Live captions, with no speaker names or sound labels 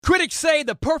Critics say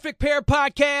the Perfect Pair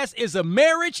podcast is a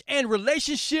marriage and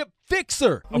relationship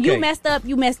fixer. When you messed up,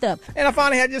 you messed up. And I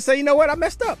finally had to just say, you know what, I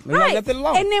messed up. And I left it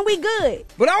alone. And then we good.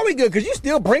 But are we good? Because you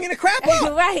still bringing the crap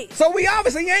up. Right. So we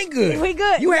obviously ain't good. We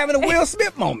good. You having a Will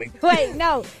Smith moment. Wait,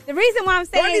 no. The reason why I'm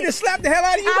saying... Do I need to slap the hell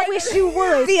out of you? I wish you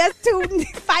would. See us two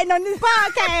fighting on this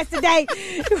podcast today.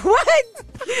 What?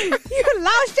 You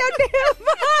lost your damn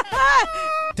mind.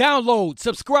 Download,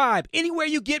 subscribe anywhere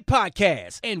you get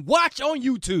podcasts, and watch on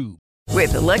YouTube.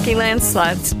 With the Lucky Land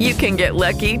Slots, you can get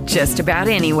lucky just about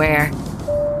anywhere.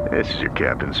 This is your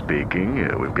captain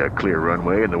speaking. We've got clear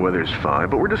runway and the weather's fine,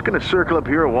 but we're just going to circle up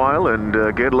here a while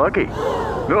and get lucky.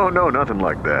 No, nothing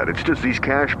like that. It's just these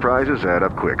cash prizes add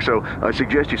up quick. So I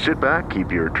suggest you sit back,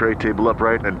 keep your tray table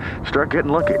upright, and start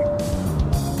getting lucky.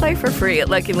 Play for free at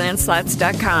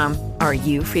LuckyLandSlots.com. Are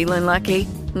you feeling lucky?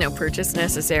 No purchase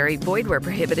necessary. Void where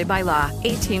prohibited by law.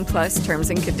 18 plus terms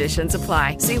and conditions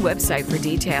apply. See website for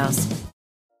details.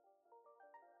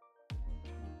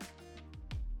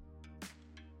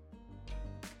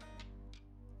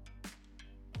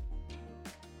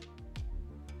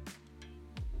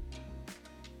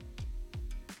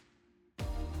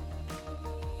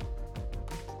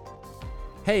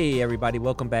 Hey everybody,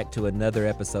 welcome back to another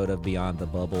episode of Beyond the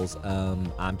Bubbles.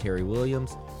 I'm Terry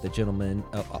Williams. The gentleman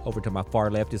over to my far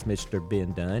left is Mr.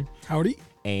 Ben Dunn. Howdy.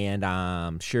 And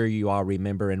I'm sure you all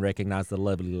remember and recognize the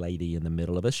lovely lady in the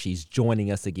middle of us. She's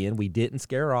joining us again. We didn't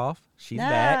scare her off. She's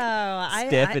back.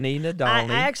 Stephanie Nadolny.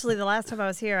 I actually, the last time I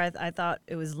was here, I thought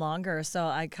it was longer. So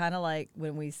I kind of like,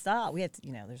 when we stopped, we had to,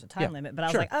 there's a time limit. But I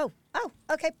was like, oh,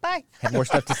 okay, bye. Have more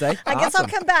stuff to say? I guess I'll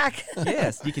come back.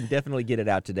 Yes, you can definitely get it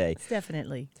out today.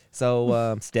 Definitely.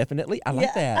 So, definitely, I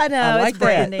like that. I know, I like it's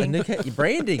branding. That.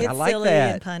 Branding, It's I like silly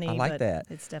that. and punny, I like but that.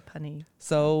 It's Steph punny.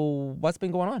 So, what's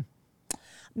been going on?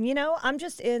 I'm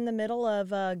just in the middle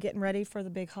of getting ready for the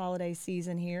big holiday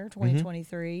season here,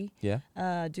 2023. Yeah.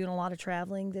 Doing a lot of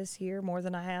traveling this year, more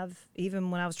than I have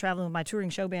even when I was traveling with my touring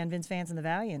show band, Vince Vance and the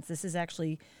Valiants. This is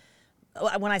actually,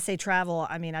 when I say travel,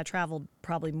 I mean I traveled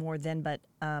probably more then, but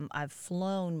I've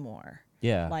flown more.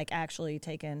 Yeah. Like actually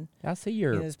taken. I see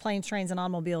your. There's planes, trains, and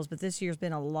automobiles, but this year's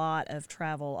been a lot of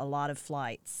travel, a lot of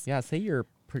flights. Yeah, I see you're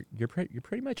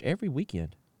pretty much every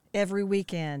weekend. Every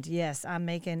weekend, yes. I'm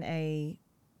making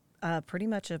pretty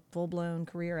much a full-blown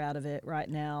career out of it right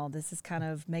now. This is kind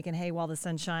of making hay while the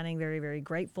sun's shining. Very, very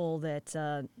grateful that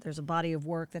there's a body of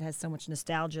work that has so much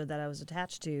nostalgia that I was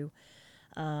attached to.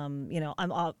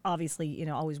 I'm obviously,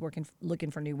 always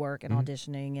looking for new work and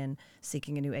auditioning and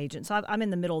seeking a new agent. So I'm in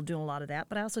the middle of doing a lot of that.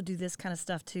 But I also do this kind of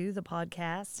stuff too, the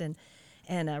podcasts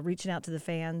and reaching out to the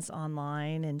fans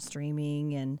online and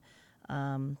streaming and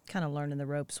kind of learning the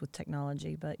ropes with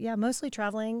technology. But yeah, mostly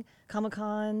traveling,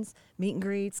 Comic-Cons, meet and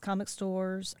greets, comic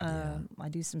stores. I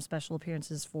do some special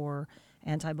appearances for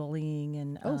anti-bullying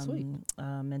and sweet.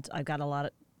 And I've got a lot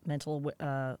of mental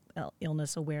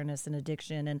illness awareness and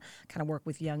addiction, and kind of work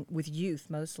with youth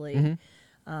mostly,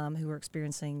 who are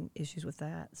experiencing issues with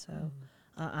that. So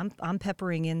I'm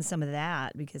peppering in some of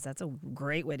that because that's a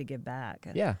great way to give back.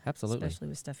 Yeah, absolutely. Especially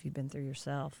with stuff you've been through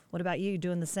yourself. What about you?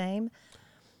 Doing the same?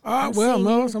 I'm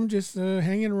just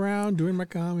hanging around, doing my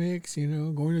comics,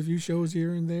 going to a few shows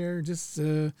here and there, just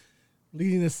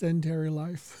leading a sedentary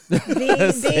life.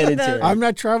 I'm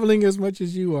not traveling as much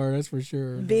as you are, that's for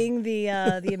sure. Being the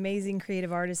amazing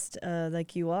creative artist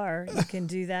like you are, you can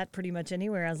do that pretty much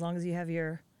anywhere as long as you have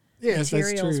your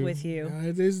materials with you.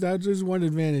 That's just one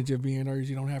advantage of being an artist.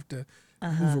 You don't have to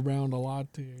move around a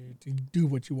lot to do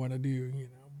what you want to do,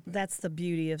 That's the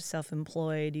beauty of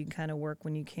self-employed. You can kind of work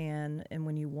when you can and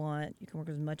when you want. You can work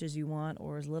as much as you want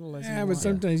or as little as you want. Yeah, but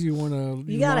sometimes you want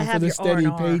to. You gotta have the your steady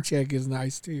R&R. Paycheck is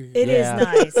nice too. It is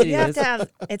nice. It You have is. to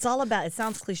have. It's all about. It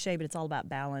sounds cliche, but it's all about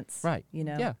balance. Right.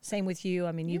 Yeah. Same with you.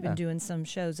 I mean, you've been doing some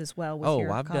shows as well with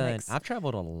your comics. I've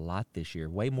traveled a lot this year,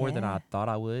 way more than I thought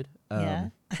I would. Yeah.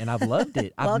 And I've loved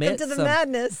it. Welcome to the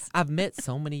madness. I've met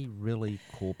so many really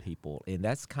cool people, and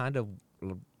that's kind of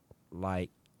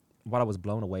like what I was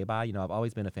blown away by. I've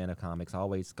always been a fan of comics,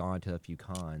 always gone to a few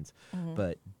cons,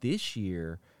 but this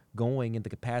year, going in the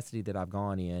capacity that I've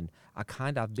gone in,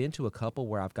 I've been to a couple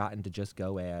where I've gotten to just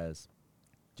go as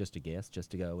just a guest,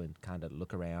 just to go and kind of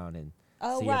look around and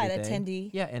see everything. Attendee.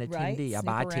 Yeah, an attendee. Right? I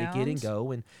buy a ticket and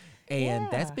go, and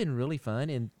that's been really fun.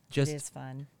 And just it is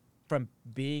fun. From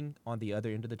being on the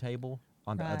other end of the table,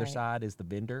 on the other side is the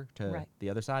vendor to the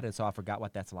other side, and so I forgot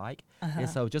what that's like. And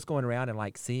so just going around and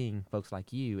like seeing folks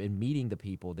like you and meeting the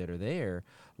people that are there,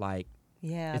 like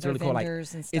it's really cool. Like and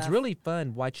stuff. it's really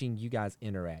fun watching you guys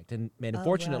interact. And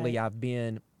unfortunately, I've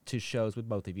been to shows with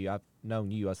both of you. I've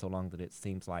known you so long that it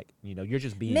seems like you're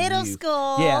just being middle you.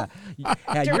 school. Yeah,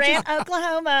 Durant,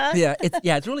 Oklahoma. Yeah,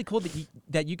 it's really cool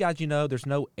that you guys there's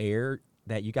no air,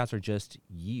 that you guys are just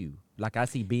you. Like I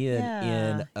see Ben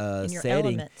in a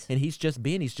setting, element. and he's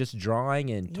just drawing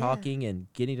and talking and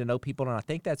getting to know people, and I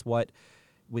think that's what,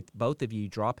 with both of you,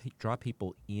 draw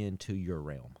people into your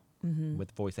realm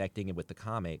with voice acting and with the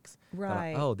comics.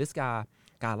 Right. Like, oh, this guy,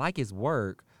 I like his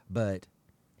work, but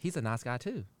he's a nice guy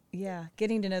too. Yeah,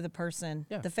 getting to know the person.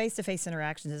 Yeah. The face-to-face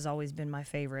interactions has always been my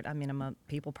favorite. I mean, I'm a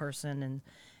people person,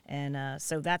 and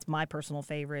so that's my personal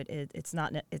favorite.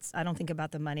 I don't think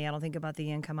about the money. I don't think about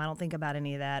the income. I don't think about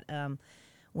any of that.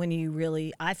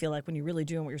 I feel like when you're really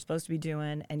doing what you're supposed to be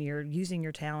doing and you're using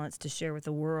your talents to share with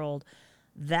the world,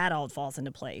 that all falls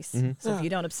into place. Mm-hmm. So if you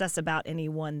don't obsess about any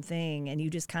one thing and you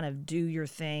just kind of do your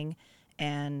thing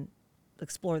and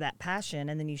explore that passion,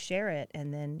 and then you share it,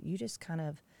 and then you just kind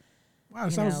of wow,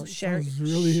 sounds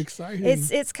really exciting.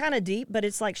 It's kind of deep, but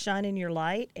it's like shining your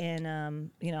light, and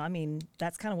I mean,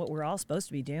 that's kind of what we're all supposed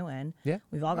to be doing. Yeah,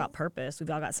 we've all got purpose.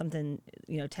 We've all got something,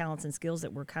 talents and skills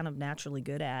that we're kind of naturally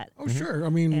good at. Oh, sure. I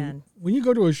mean, when you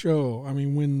go to a show, I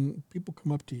mean, when people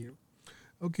come up to you,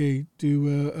 okay,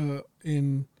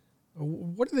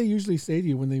 what do they usually say to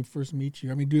you when they first meet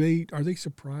you? I mean, are they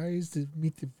surprised to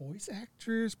meet the voice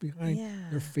actors behind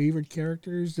their favorite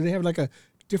characters? Do they have like a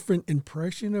different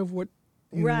impression of what?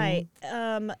 Right.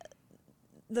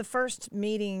 The first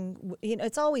meeting,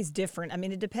 it's always different. I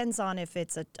mean, it depends on if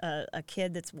it's a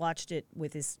kid that's watched it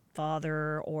with his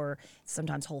father, or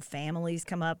sometimes whole families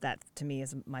come up. That to me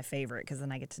is my favorite, because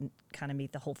then I get to kind of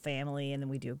meet the whole family, and then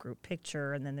we do a group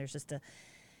picture, and then there's just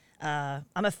I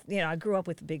grew up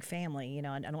with a big family,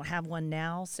 I don't have one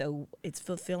now, so it's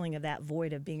fulfilling of that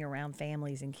void of being around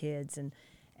families and kids, and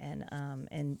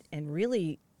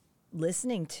really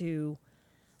listening to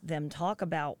them talk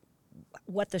about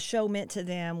what the show meant to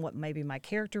them, what maybe my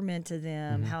character meant to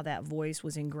them, how that voice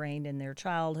was ingrained in their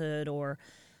childhood, or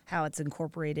how it's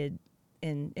incorporated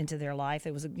into their life.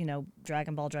 It was,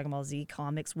 Dragonball Z,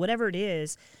 comics, whatever it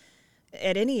is,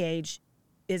 at any age,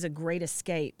 is a great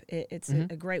escape. It's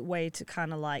a great way to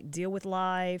kind of like deal with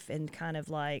life and kind of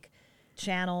like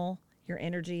channel your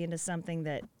energy into something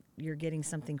that you're getting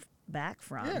something back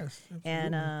from. Yes,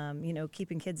 absolutely. And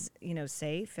keeping kids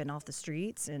safe and off the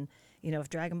streets, and if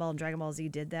Dragon Ball and Dragon Ball Z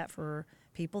did that for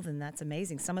people, then that's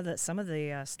amazing. Some of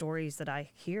the stories that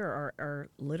I hear are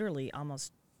literally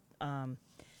almost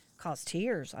cause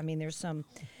tears. I mean, there's some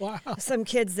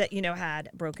kids that had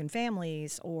broken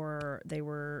families, or they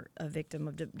were a victim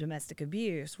of domestic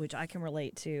abuse, which I can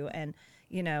relate to, and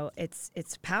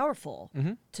it's powerful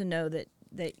to know that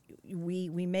we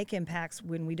make impacts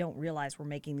when we don't realize we're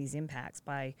making these impacts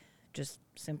by just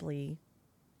simply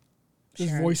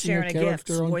sharing a gift,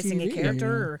 voicing TV, a character,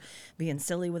 or being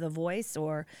silly with a voice,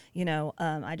 or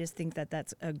I just think that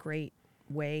that's a great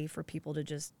way for people to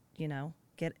just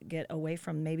get away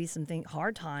from maybe some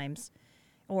hard times,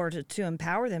 or to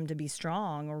empower them to be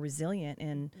strong or resilient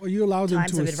in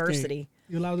times of adversity.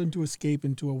 You allow them to escape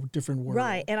into a different world.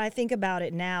 Right, and I think about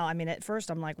it now. I mean, at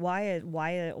first I'm like, why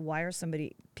are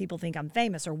people think I'm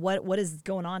famous, or what is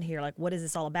going on here? Like, what is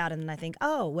this all about? And then I think,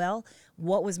 oh, well,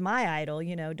 what was my idol?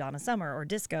 Donna Summer, or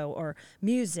disco, or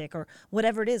music, or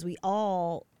whatever it is. We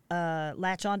all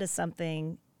latch onto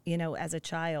something, as a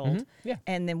child,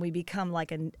 and then we become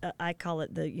like I call it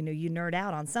you nerd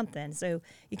out on something. So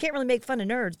you can't really make fun of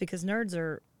nerds, because nerds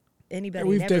are anybody.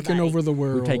 We've and everybody. taken over the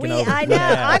world. We've taken over. I know.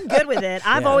 I'm good with it.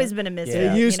 I've always been a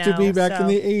misfit. It used to be back in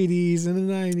the 80s and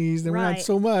the 90s. Then not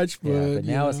so much, but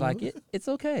now it's like it's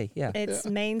okay. Yeah, it's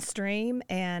mainstream,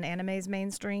 and anime's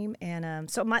mainstream, and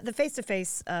so the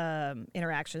face-to-face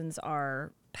interactions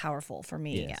are powerful for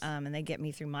me, and they get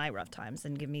me through my rough times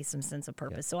and give me some sense of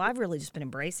purpose. So I've really just been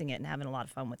embracing it and having a lot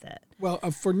of fun with it. Well,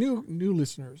 for new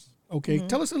listeners,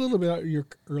 tell us a little bit about your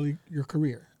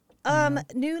career.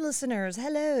 New listeners,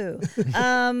 hello.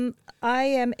 I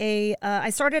am I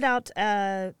started out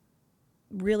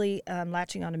really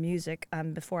latching onto music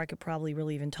before I could probably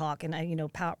really even talk, and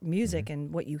music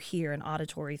and what you hear and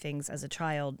auditory things as a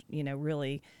child,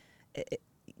 really.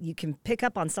 You can pick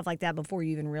up on stuff like that before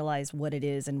you even realize what it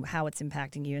is and how it's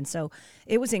impacting you. And so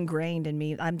it was ingrained in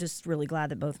me. I'm just really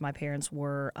glad that both my parents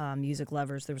were music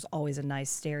lovers. There was always a nice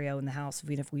stereo in the house.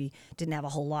 Even if we didn't have a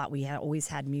whole lot, we always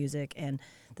had music. And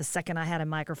the second I had a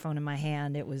microphone in my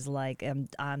hand, it was like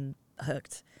I'm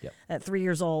hooked. Yep. At 3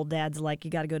 years old, Dad's like,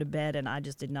 you got to go to bed. And I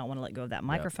just did not want to let go of that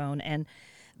microphone. Yep. And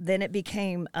then it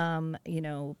became,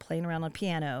 playing around on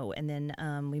piano, and then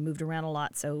we moved around a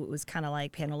lot. So it was kind of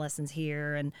like piano lessons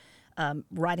here, and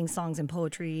writing songs and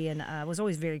poetry, and I was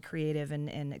always very creative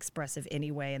and expressive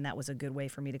anyway, and that was a good way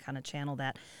for me to kind of channel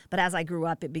that. But as I grew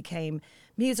up, it became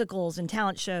musicals and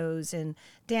talent shows and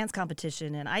dance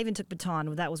competition, and I even took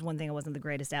baton. That was one thing I wasn't the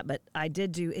greatest at, but I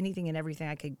did do anything and everything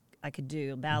I could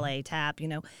do, ballet, tap,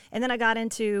 and then I got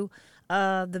into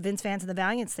the Vince Vance and the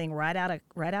Valiants thing right out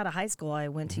of high school. I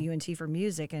went to UNT for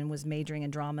music and was majoring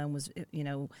in drama and was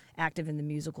active in the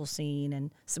musical scene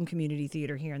and some community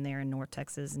theater here and there in North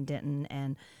Texas and Denton,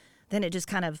 and then it just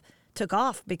kind of took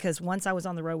off because once I was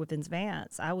on the road with Vince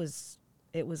Vance,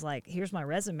 it was like, here's my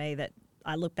resume that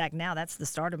I look back now, that's the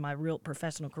start of my real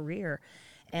professional career.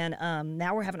 And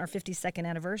now we're having our 52nd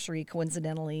anniversary,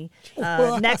 coincidentally,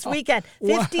 next weekend.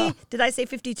 50, wow. Did I say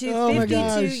 52? Oh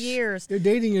 52 years. You're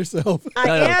dating yourself. I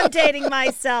am dating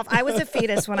myself. I was a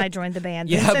fetus when I joined the band.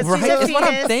 Yeah, right. That's what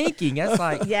I'm thinking. That's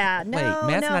like, yeah, no,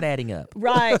 wait, math's not adding up.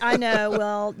 Right, I know.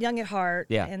 Well, young at heart.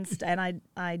 Yeah. And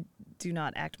I do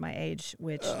not act my age,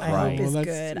 which I right. hope is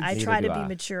good. I try to be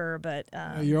mature, but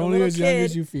you're only as young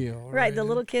as you feel. Right, the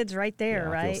little kid's right there,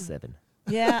 right? I feel 7.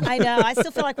 Yeah, I know. I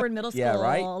still feel like we're in middle school. Yeah,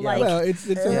 right? Like, well, it's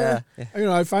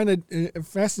I find it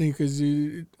fascinating because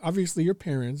obviously your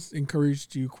parents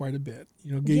encouraged you quite a bit.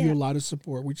 Gave you a lot of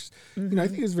support, which I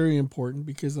think is very important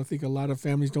because I think a lot of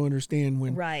families don't understand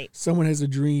when someone has a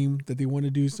dream that they want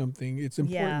to do something. It's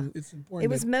important. Yeah. It's important. It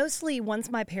was mostly once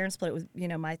my parents split. It was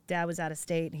my dad was out of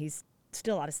state. And he's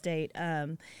still out of state.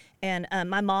 And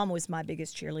my mom was my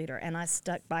biggest cheerleader, and I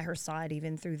stuck by her side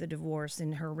even through the divorce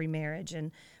and her remarriage,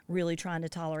 and really trying to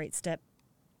tolerate step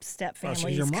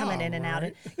families coming in and out.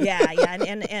 Yeah,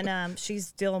 and she's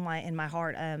still in my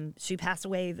heart. She passed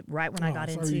away right when I got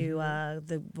into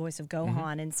the voice of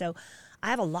Gohan, and so I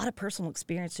have a lot of personal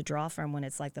experience to draw from when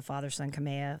it's like the father-son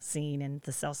Kamea scene and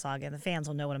the Cell Saga. The fans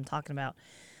will know what I'm talking about.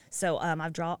 So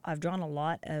I've drawn a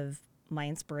lot of my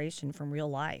inspiration from real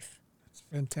life. It's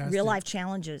fantastic. Real life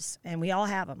challenges, and we all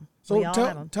have them. So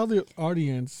tell the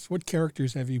audience, what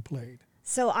characters have you played?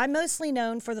 So I'm mostly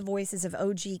known for the voices of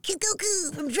OG Kid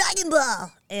Goku from Dragon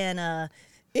Ball, and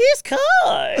It's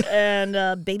Kai,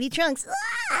 and Baby Trunks,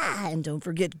 and don't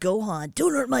forget Gohan,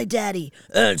 don't hurt my daddy,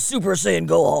 and Super Saiyan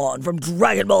Gohan from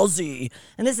Dragon Ball Z.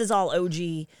 And this is all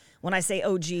OG. When I say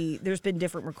OG, there's been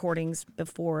different recordings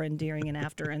before and during and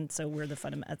after, and so we're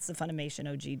that's the Funimation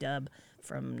OG dub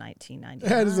from 1999.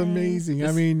 That is amazing.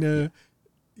 I mean,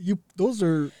 those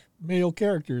are male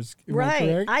characters,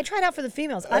 right? I tried out for the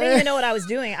females. I didn't even know what I was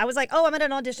doing. I was like, "Oh, I'm at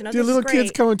an audition." The little kids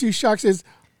coming to shock says,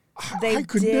 "I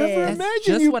could never imagine That's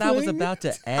just you what playing I was about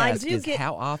to ask. Get,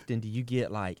 how often do you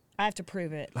get like? I have to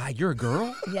prove it. Like you're a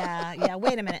girl? Yeah.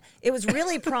 Wait a minute. It was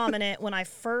really prominent when I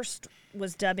first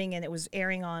was dubbing, and it was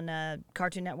airing on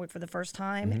Cartoon Network for the first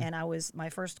time. And I was my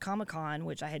first Comic-Con,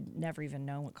 which I had never even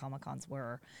known what Comic-Cons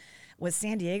were, was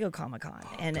San Diego Comic-Con,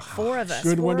 and 4 of us.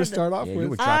 Good one to start off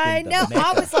with. I know.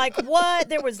 I was like, what?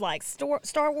 There was like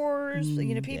Star Wars,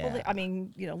 people. That, I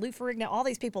mean, Lou Ferrigno, all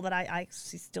these people that I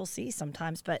still see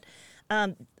sometimes, but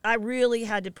I really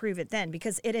had to prove it then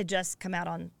because it had just come out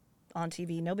on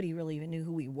TV. Nobody really even knew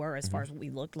who we were as far as what we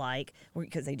looked like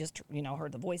because they just,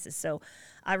 heard the voices. So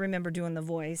I remember doing the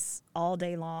voice all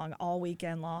day long, all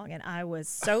weekend long, and I was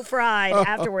so fried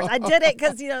afterwards. I did it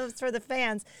because, it's for the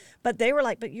fans. But they were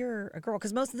like, but you're a girl.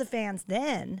 Because most of the fans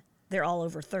then, they're all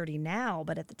over 30 now.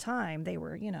 But at the time, they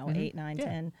were, 8, 9,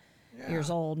 10 years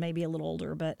old, maybe a little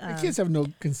older. But the kids have no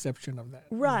conception of that.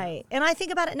 Right. And I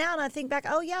think about it now, and I think back,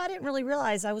 I didn't really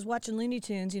realize I was watching Looney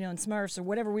Tunes, and Smurfs or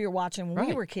whatever we were watching when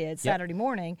we were kids Saturday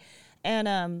morning.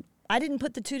 And I didn't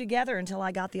put the two together until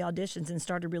I got the auditions and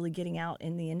started really getting out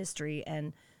in the industry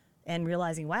and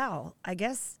realizing, wow, I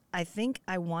think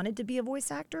I wanted to be a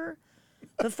voice actor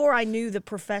before I knew the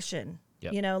profession.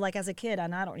 Yep. Like as a kid,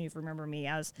 and I don't even remember me,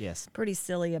 I was pretty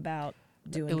silly about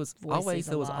doing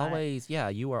voices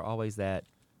you were always that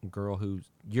girl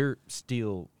you're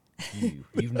still you.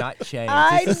 You've not changed.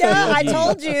 I know. I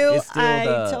told you. It's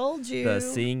still told you. The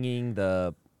singing,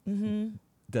 the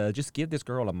just give this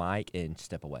girl a mic and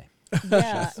step away.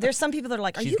 Yeah, there's some people that are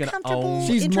like, "Are you comfortable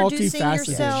She's introducing multifaceted.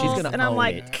 yourself?" She's gonna and I'm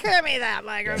like, it. "Give me that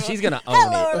microphone." Yeah, she's gonna own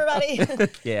Hello, it.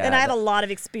 everybody. Yeah, and I have a lot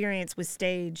of experience with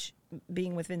stage,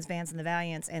 being with Vince Vance and the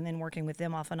Valiants, and then working with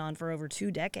them off and on for over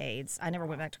 2 decades. I never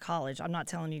went back to college. I'm not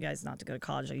telling you guys not to go to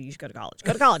college. You should go to college.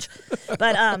 Go to college.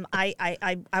 But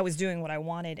I was doing what I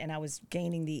wanted, and I was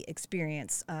gaining the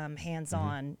experience,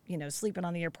 hands-on. Sleeping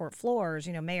on the airport floors.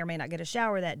 May or may not get a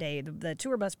shower that day. The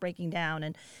tour bus breaking down,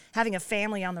 and having a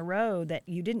family on the road that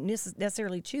you didn't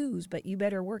necessarily choose, but you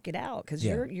better work it out because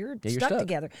you're stuck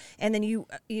together. And then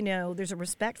there's a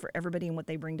respect for everybody and what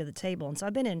they bring to the table. And so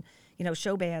I've been in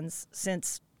show bands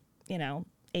since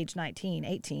age 19,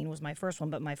 18 was my first one,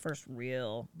 but my first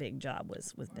real big job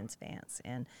was with Vince Vance.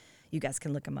 And you guys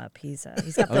can look him up. He's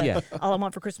got the All I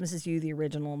Want for Christmas Is You, the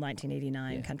original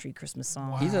 1989 country Christmas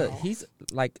song. Wow. He's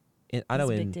like, I know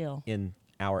a big deal. in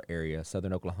our area,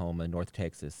 Southern Oklahoma, North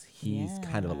Texas, he's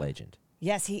kind of a legend.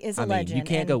 Yes, he is a I mean, legend. you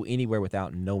can't go anywhere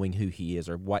without knowing who he is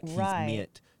or what he's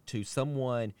meant to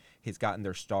someone has gotten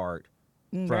their start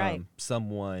from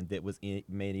someone that was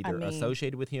either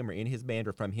associated with him or in his band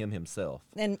or from him himself.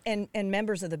 And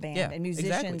members of the band and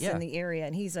musicians in the area.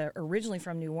 And he's originally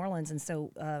from New Orleans, and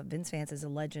so Vince Vance is a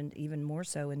legend even more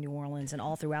so in New Orleans and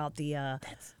all throughout the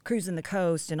cruising the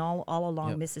coast and all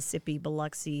along Mississippi,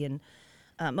 Biloxi, and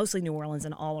mostly New Orleans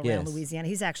and all around Louisiana.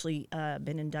 He's actually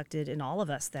been inducted, and all of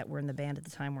us that were in the band at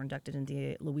the time were inducted in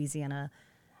the Louisiana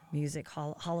Music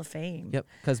Hall of Fame. Yep,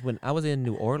 because when I was in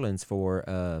New Orleans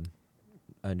for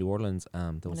New Orleans,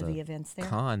 there was a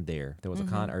con there. There was a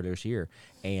con earlier this year,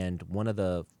 and one of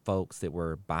the folks that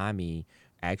were by me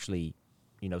actually,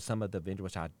 some of the vendors,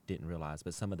 which I didn't realize,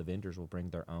 but some of the vendors will bring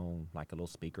their own, like a little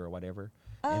speaker or whatever,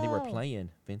 and they were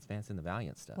playing Vince Vance and the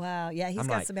Valiant stuff. Wow, yeah, he's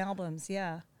got some albums,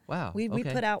 yeah. Wow, we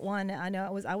put out one. I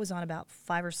know I was on about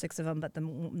 5 or 6 of them, but the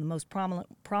most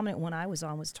prominent one I was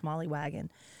on was Tamale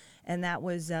Wagon. And that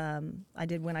was I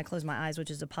did When I Close My Eyes, which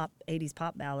is a 80s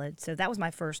pop ballad. So that was my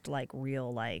first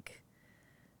real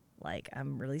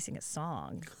I'm releasing a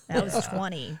song. That was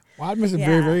 20. Wow, that must have been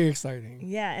very, very exciting.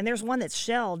 Yeah, and there's one that's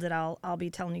shelved that I'll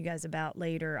be telling you guys about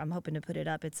later. I'm hoping to put it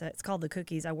up. It's called The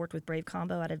Cookies. I worked with Brave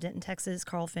Combo out of Denton, Texas.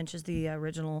 Carl Finch is the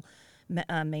original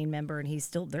main member, and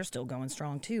they're still going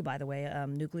strong too, by the way.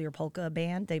 Nuclear Polka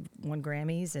Band, they've won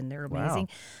Grammys and they're amazing.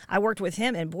 Wow. I worked with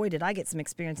him, and boy did I get some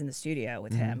experience in the studio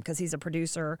with him, because he's a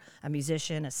producer, a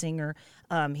musician, a singer.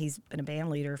 He's been a band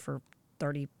leader for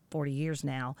 30, 40 years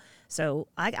now. So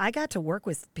I got to work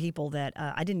with people that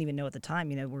I didn't even know at the time,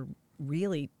 were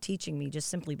really teaching me just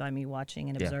simply by me watching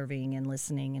and observing and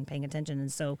listening and paying attention.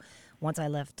 And so once I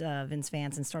left Vince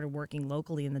Vance and started working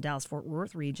locally in the Dallas-Fort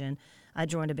Worth region, I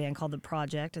joined a band called The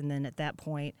Project. And then at that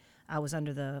point, I was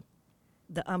under the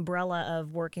umbrella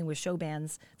of working with show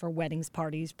bands for weddings,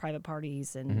 parties, private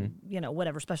parties, and,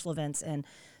 whatever, special events. And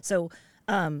so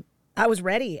I was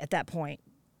ready at that point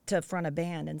to front a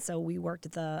band. And so we worked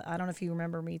at I don't know if you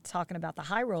remember me talking about the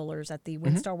High Rollers at the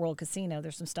WinStar World Casino.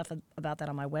 There's some stuff about that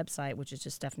on my website, which is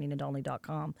just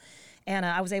StephanieNadolny.com. And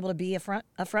I was able to be a front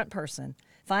person.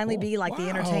 Finally be the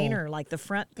entertainer, like the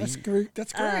front. That's great.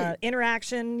 That's great.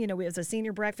 Interaction, it was a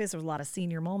senior breakfast. There was a lot of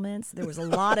senior moments. There was a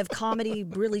lot of comedy,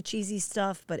 really cheesy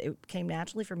stuff, but it came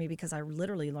naturally for me because I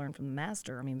literally learned from the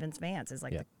master. I mean, Vince Vance is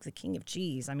the king of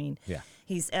cheese. I mean,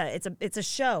 he's it's a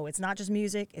show. It's not just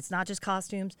music. It's not just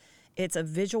costumes. It's a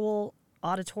visual,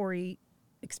 auditory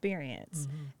experience.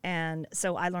 And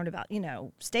so I learned about,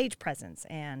 stage presence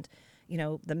and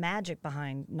the magic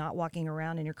behind not walking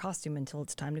around in your costume until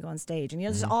it's time to go on stage. And,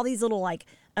 there's all these little,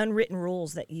 unwritten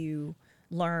rules that you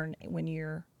learn when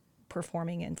you're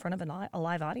performing in front of a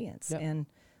live audience. Yep. And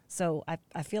so I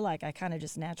feel like I kind of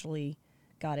just naturally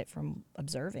got it from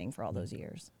observing for all those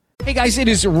years. Hey guys, it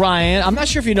is Ryan. I'm not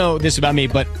sure if you know this about me,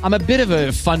 but I'm a bit of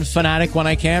a fun fanatic when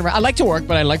I can. I like to work,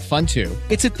 but I like fun too.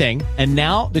 It's a thing. And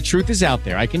now the truth is out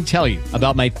there. I can tell you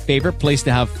about my favorite place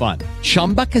to have fun.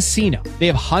 Chumba Casino. They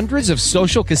have hundreds of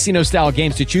social casino style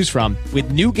games to choose from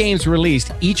with new games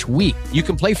released each week. You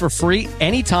can play for free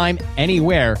anytime,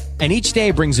 anywhere. And each day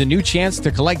brings a new chance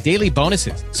to collect daily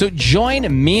bonuses. So join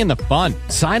me in the fun.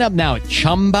 Sign up now at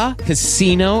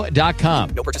ChumbaCasino.com.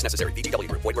 No purchase necessary. VGW.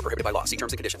 Void where prohibited by law. See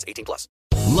terms and conditions. 18+.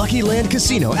 Lucky Land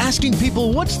Casino, asking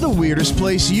people, what's the weirdest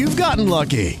place you've gotten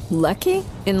lucky? Lucky?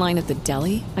 In line at the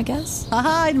deli, I guess?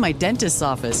 Aha, in my dentist's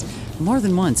office. More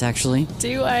than once, actually.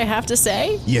 Do I have to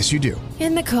say? Yes, you do.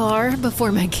 In the car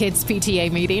before my kids'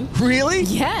 PTA meeting. Really?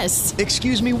 Yes.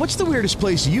 Excuse me, what's the weirdest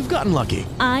place you've gotten lucky?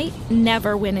 I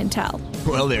never win and tell.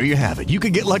 Well, there you have it. You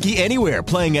can get lucky anywhere,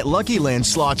 playing at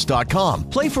LuckyLandSlots.com.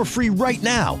 Play for free right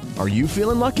now. Are you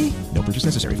feeling lucky? No purchase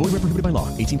necessary. Void where prohibited by law.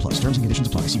 18+. Terms and conditions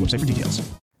apply. See website for details.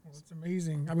 Well, it's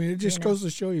amazing. I mean, it just goes to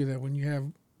show you that when you have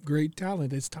great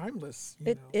talent, it's timeless.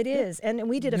 It is. And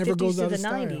we did a 50s to the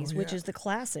 90s, style, which is the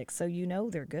classics, so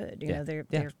they're good.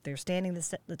 They're standing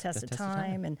the test of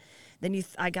time. And then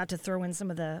I got to throw in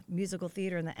some of the musical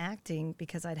theater and the acting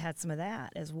because I'd had some of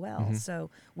that as well.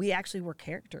 So we actually were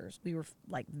characters. We were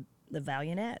like the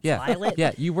Valianette,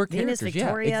 Violet, you were Venus, characters.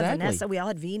 Victoria, exactly. Vanessa. We all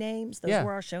had V names. Those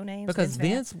were our show names. Because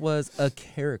Vince was a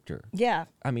character. Yeah.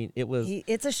 I mean, it was.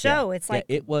 It's a show. It's like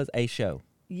it was a show.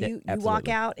 You walk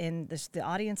out and the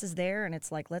audience is there and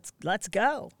it's like let's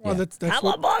go. Well,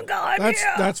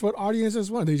 that's what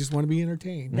audiences want. They just want to be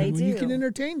entertained. They when do. you can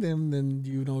entertain them, then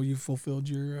you fulfilled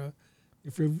your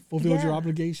You fulfilled your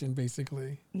obligation,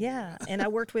 basically. Yeah, and I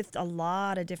worked with a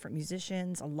lot of different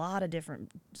musicians, a lot of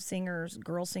different singers,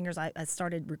 girl singers. I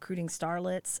started recruiting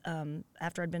starlets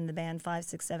after I'd been in the band 5,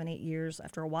 6, 7, 8 years.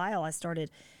 After a while, I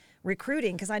started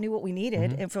recruiting because I knew what we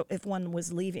needed. If one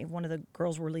was leaving, if one of the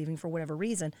girls were leaving for whatever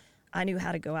reason, I knew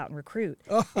how to go out and recruit.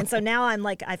 And so now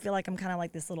I feel like I'm kind of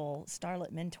like this little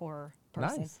starlet mentor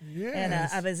person. Nice. Yes. And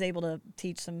I was able to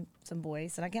teach some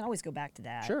voice, and I can always go back to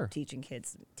that. Sure. Teaching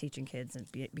kids and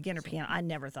beginner piano. I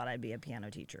never thought I'd be a piano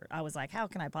teacher. I was like, how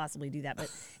can I possibly do that? But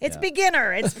it's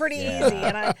beginner. It's pretty easy.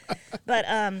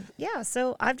 And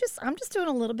so I'm just doing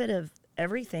a little bit of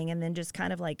everything, and then just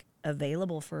kind of like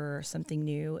available for something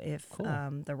new if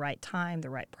the right time, the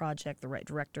right project, the right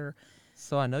director.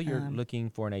 So I know you're looking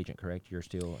for an agent, correct? You're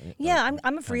still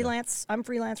I'm a freelance. I'm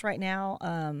freelance right now.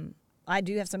 I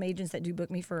do have some agents that do book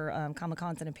me for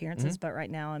Comic-Cons and appearances, but right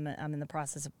now I'm in the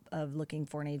process of looking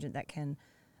for an agent that can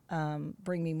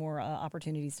bring me more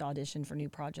opportunities to audition for new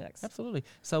projects. Absolutely.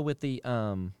 So with the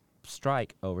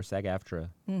strike over SAG-AFTRA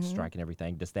strike and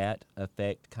everything, does that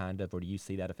affect kind of, or do you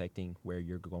see that affecting where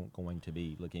you're going to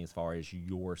be looking as far as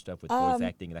your stuff with voice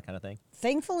acting and that kind of thing?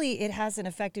 Thankfully, it hasn't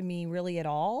affected me really at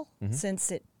all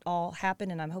since it all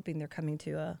happened, and I'm hoping they're coming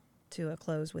to a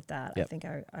close with that. Yep. I think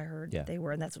I heard they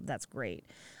were, and that's great.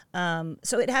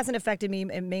 So it hasn't affected me,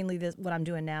 and mainly what I'm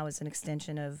doing now is an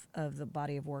extension of the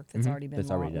body of work that's already been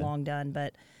long done.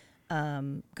 But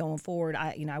going forward,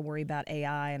 I worry about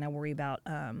AI, and I worry about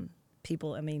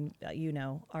people. I mean,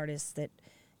 artists that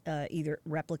either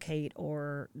replicate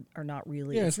or are not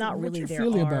really. Yeah, it's not really their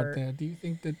feeling art. about that? Do you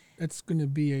think that that's going to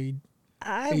be a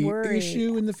worry.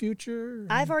 issue in the future?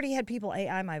 I've already had people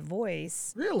AI my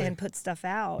voice and put stuff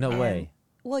out. No way.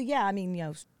 Well, yeah, I mean,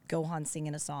 Gohan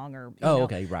singing a song or.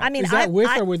 Okay, right. I mean, is that with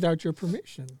or without your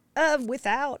permission?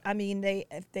 Without. I mean, they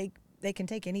can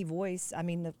take any voice. I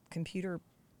mean, the computer.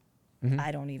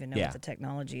 I don't even know what the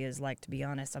technology is like, to be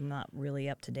honest. I'm not really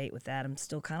up to date with that. I'm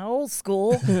still kind of old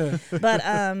school. But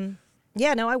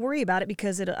I worry about it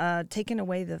because it taking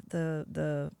away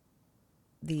the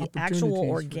actual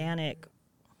organic.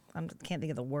 I can't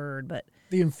think of the word, but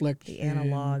the inflection, the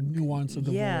analog nuance of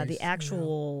the voice. Yeah, the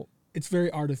actual. It's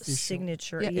very artificial.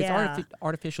 Signature. Yeah, it's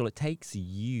artificial. It takes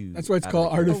you. That's why it's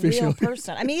called artificial. A real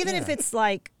person. I mean, even if it's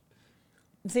like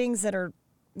things that are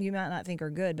you might not think are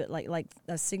good, but like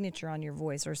a signature on your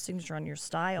voice or a signature on your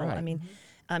style. Right. I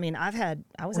mean, I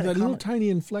was at a little tiny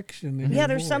inflection. In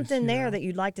there's voice, something there that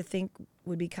you'd like to think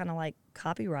would be kind of like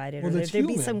copyrighted, well, or there'd be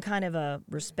human. some kind of a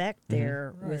respect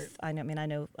there. Right. With I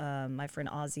know my friend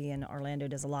Ozzy in Orlando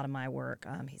does a lot of my work.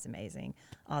 He's amazing,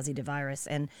 Ozzy DeVirus,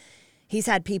 and he's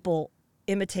had people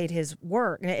imitate his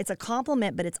work. And it's a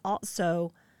compliment, but it's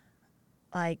also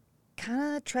like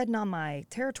kind of treading on my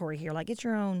territory here. Like, it's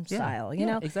your own style, you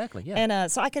know? Exactly. Yeah.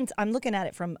 And so I'm looking at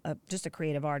it from just a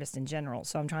creative artist in general.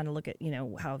 So I'm trying to look at,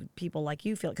 how people like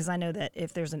you feel. Because I know that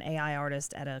if there's an AI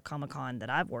artist at a Comic-Con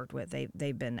that I've worked with,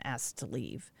 they've been asked to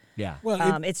leave. Yeah.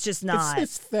 Well, it's just not.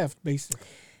 It's theft, basically.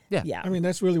 Yeah. I mean,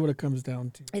 that's really what it comes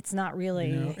down to. It's not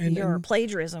really your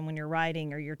plagiarism when you're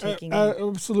writing or you're taking.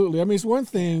 Absolutely. I mean, it's one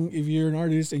thing if you're an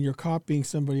artist and you're copying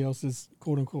somebody else's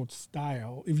quote unquote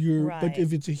style. But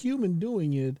if it's a human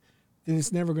doing it, then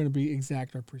it's never going to be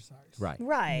exact or precise. Right.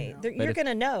 Right. You're going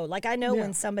to know. Like, I know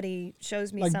when somebody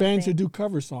shows me something. Like bands that do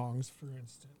cover songs, for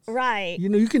instance. Right.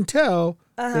 You can tell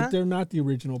that they're not the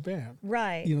original band.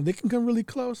 Right. They can come really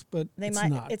close, but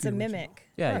not. It's a mimic.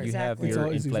 Yeah, right. you have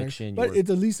your inflection. But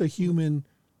it's at least a human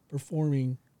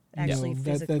performing actually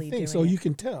physically that thing. doing So it. you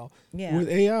can tell. Yeah. With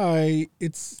AI,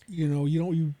 it's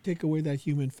you take away that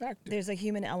human factor. There's a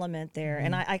human element there,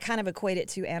 and I kind of equate it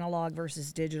to analog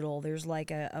versus digital. There's like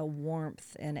a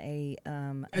warmth and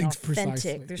an authentic.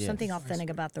 Precisely. There's something authentic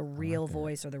about the real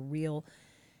voice or the real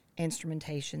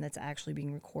instrumentation that's actually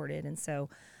being recorded. And so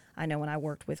I know when I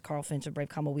worked with Carl Finch of Brave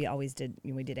Combo, we always did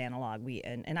analog.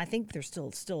 And I think there's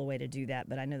still a way to do that,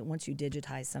 but I know that once you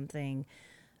digitize something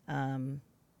and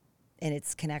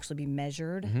it can actually be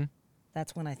measured,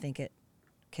 that's when I think it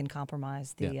can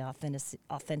compromise the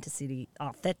authenticity.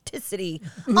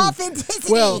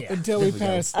 Well, until we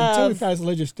pass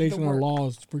legislation or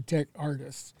laws to protect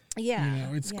artists.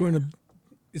 Yeah.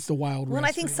 It's the Wild West. Well,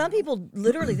 I think some people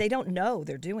literally they don't know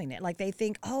they're doing it. Like, they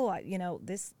think,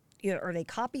 this, or they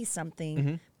copy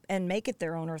something and make it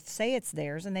their own or say it's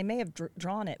theirs, and they may have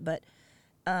drawn it, but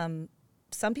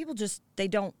some people just they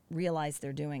don't realize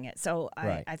they're doing it. So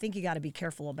I think you got to be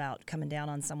careful about coming down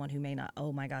on someone who may not.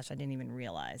 Oh my gosh, I didn't even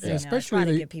realize. Yeah, especially try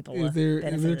to give people if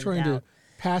they're trying to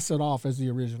pass it off as the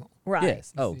original. Right.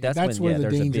 Yes. Oh, See, that's where when the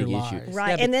there's a danger big lies. issue.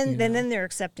 Right, Yeah, and but, then they're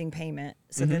accepting payment.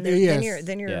 So then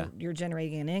you're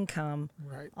generating an income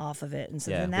off of it, and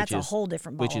so then that's a whole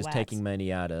different ball which is of wax. taking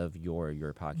money out of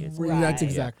your pockets. Right. That's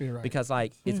exactly right. Because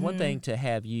like it's one thing to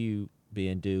have you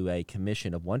do a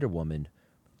commission of Wonder Woman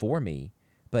for me,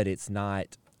 but it's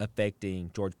not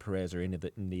affecting George Perez or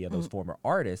any of those former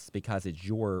artists because it's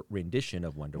your rendition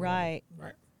of Wonder Woman.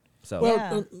 Right.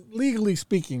 So legally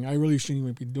speaking, I really shouldn't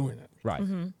even be doing it. Right.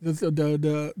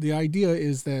 The idea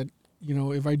is that,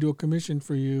 if I do a commission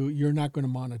for you, you're not going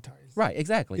to monetize. Right,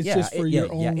 exactly. It's just for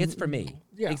your own. Yeah, it's for me.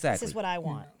 Yeah. Exactly. This is what I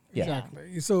want.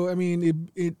 Exactly. So, I mean,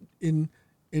 in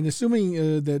assuming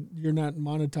that you're not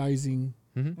monetizing,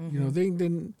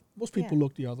 then most people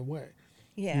look the other way.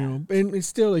 Yeah. And it's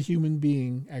still a human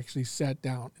being actually sat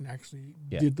down and actually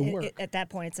did the work. At that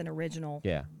point, it's an original.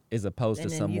 Yeah, as opposed to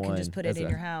someone. You can just put it in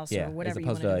your house or whatever as you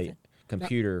opposed want to to do. a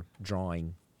computer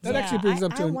drawing. That actually brings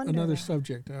up to another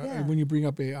subject when you bring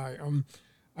up AI.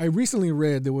 I recently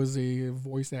read there was a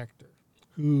voice actor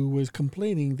who was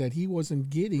complaining that he wasn't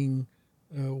getting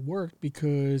work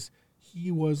because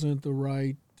he wasn't the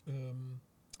right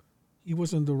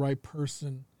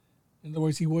person. In other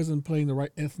words, he wasn't playing the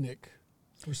right ethnic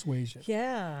persuasion.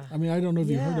 Yeah. I mean, I don't know if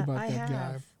you heard about that guy.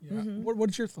 have. Yeah.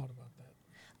 What's your thought about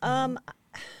that?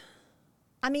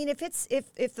 I mean, if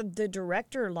the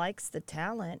director likes the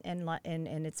talent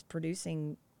and it's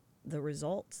producing the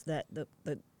results that the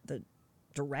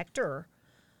director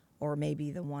or maybe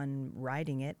the one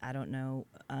writing it, I don't know.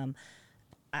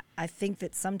 I think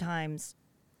that sometimes,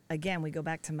 again, we go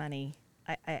back to money.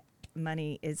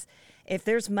 Money is, if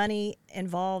there's money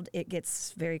involved, it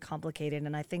gets very complicated,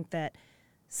 and I think that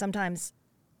sometimes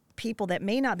people that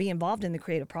may not be involved in the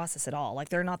creative process at all, like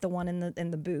they're not the one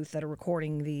in the booth that are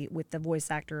recording with the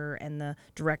voice actor and the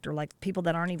director, like people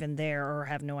that aren't even there or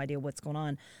have no idea what's going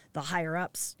on, the higher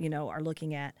ups, are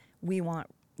looking at, we want,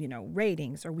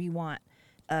 ratings, or we want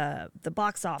the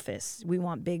box office, we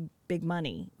want big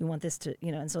money, we want this to,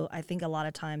 and so I think a lot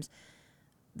of times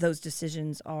those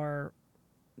decisions are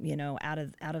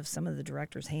out of some of the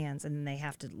director's hands, and then they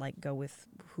have to go with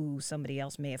who somebody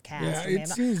else may have cast.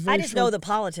 I just know the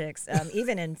politics,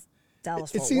 even in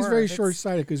Dallas. It seems very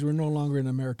short-sighted because we're no longer in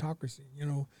a meritocracy.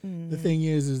 The thing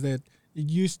is that it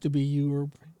used to be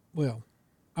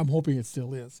I'm hoping it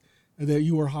still is, that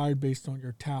you were hired based on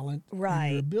your talent and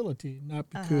your ability, not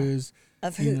because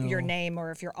of your name,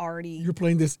 or if you're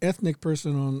playing this ethnic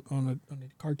person on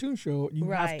a cartoon show.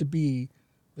 You have to be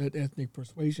that ethnic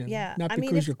persuasion, not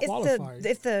because you're qualified.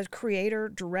 If the creator,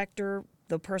 director,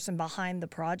 the person behind the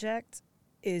project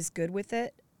is good with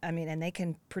it, and they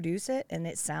can produce it, and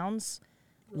it sounds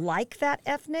like that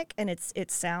ethnic, and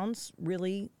it sounds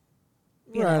really,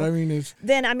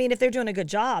 if they're doing a good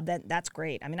job, that's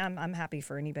great. I'm happy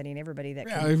for anybody and everybody that.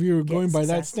 If you're going by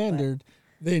that standard.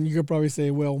 Then you could probably say,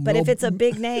 but if it's a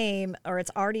big name, or it's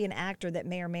already an actor that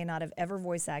may or may not have ever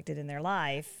voice acted in their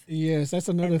life. Yes, that's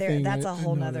another thing. That's a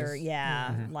whole nother,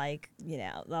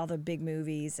 all the big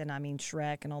movies, and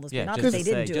Shrek and all those. Yeah, not that they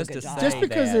didn't do a good job. Just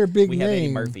because they're big we name. have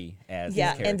Eddie Murphy as his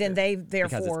character, and then they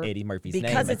therefore because it's Eddie Murphy's name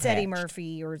because it's attached. Eddie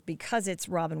Murphy, or because it's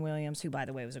Robin Williams, who by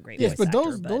the way was a great voice actor. Yes,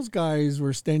 but those guys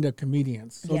were stand-up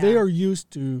comedians, so they are used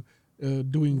to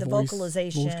doing the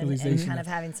vocalization and kind of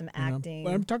having some acting.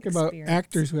 But I'm talking about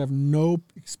actors who have no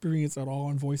experience at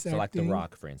all in voice acting. So like The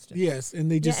Rock, for instance. Yes,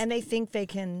 and they just and they think they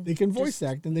can voice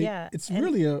act, and it's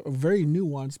really a very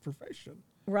nuanced profession.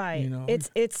 Right.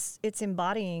 It's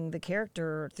embodying the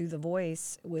character through the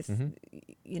voice with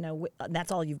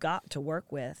that's all you've got to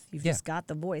work with. You've just got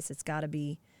the voice. It's got to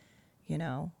be,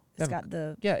 it's got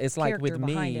the it's like with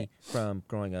me from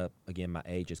growing up. Again, my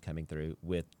age is coming through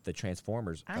with the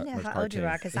Transformers. I know how old you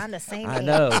are because I'm the same age. I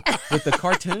know with the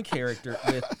cartoon character,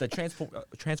 with the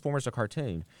Transformers, a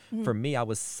cartoon. For me, I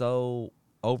was so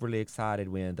overly excited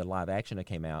when the live action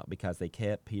came out because they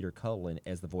kept Peter Cullen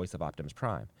as the voice of Optimus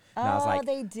Prime. And I was like,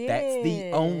 they did. That's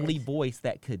the only voice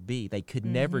that could be. They could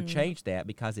never change that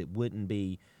because it wouldn't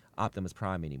be Optimus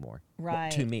Prime anymore,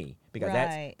 to me, because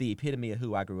that's the epitome of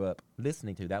who I grew up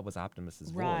listening to. That was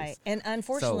Optimus's voice. Right, and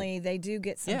unfortunately, they do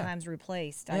get sometimes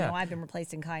replaced. I know I've been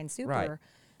replaced in Kai and Super. Right.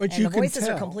 But and you the voices can are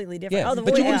tell. completely different. Yeah, oh, the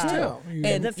but voice, you can tell.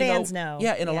 And the fans know.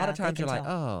 Yeah, and a lot of they times can you're like,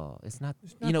 tell. oh, it's not.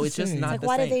 not It's just the not same. the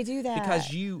why same. did they do that?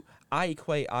 Because I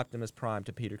equate Optimus Prime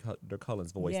to Peter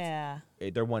Cullen's voice. Yeah.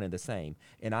 They're one and the same.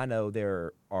 And I know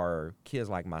there are kids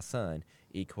like my son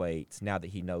equates now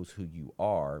that he knows who you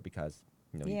are because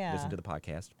you listen to the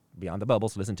podcast Beyond the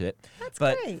Bubbles, listen to it. That's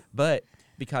great. But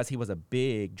because he was a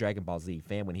big Dragonball Z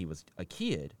fan when he was a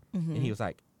kid, and he was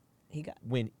like,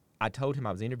 when I told him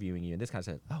I was interviewing you, and this guy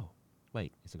said, "Oh,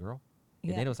 wait, it's a girl."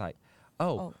 And then it was like,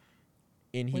 oh.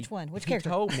 And which one? Which he character?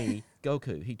 told me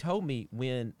Goku. He told me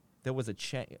when there was a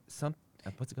change.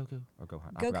 What's it, Goku or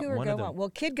Gohan? Goku or Gohan? Well,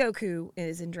 Kid Goku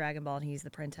is in Dragon Ball, and he's the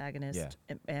protagonist.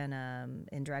 Yeah. And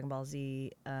in Dragon Ball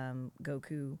Z,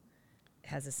 Goku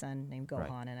has a son named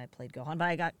Gohan, and I played Gohan, but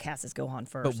I got cast as Gohan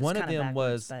first. But one of them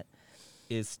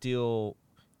is still,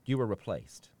 you were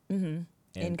replaced. Mm-hmm.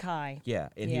 In Kai. Yeah,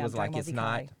 and he was like, it's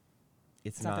not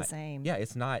the same. Yeah,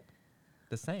 it's not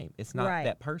the same. It's not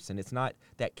that person. It's not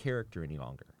that character any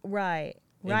longer. Right.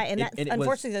 Right, and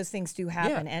unfortunately, those things do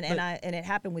happen, and it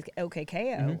happened with OKKO.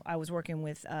 Mm-hmm. I was working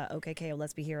with OKKO,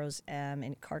 Let's Be Heroes,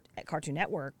 at Cartoon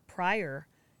Network prior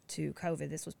to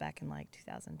COVID. This was back in like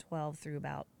 2012 through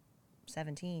about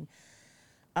 17.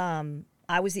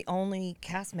 I was the only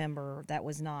cast member that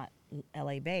was not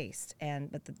LA based,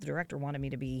 but the director wanted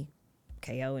me to be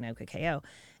KO and OKKO,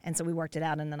 and so we worked it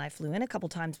out. And then I flew in a couple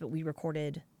times, but we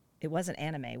recorded. It wasn't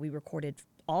anime. We recorded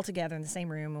all together in the same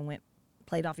room and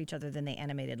played off each other, then they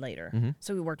animated later. Mm-hmm.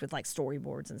 So we worked with like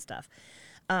storyboards and stuff.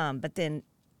 But then,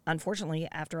 unfortunately,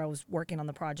 after I was working on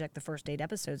the project, the first 8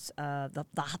 episodes,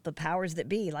 the powers that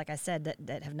be, like I said,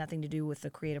 that have nothing to do with the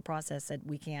creative process, said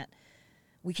we can't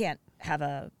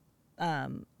have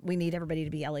we need everybody to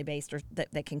be LA based, or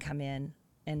that can come in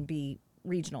and be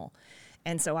regional.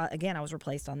 And so I was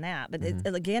replaced on that. But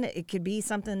mm-hmm. It could be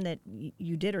something that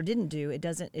you did or didn't do. It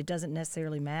doesn't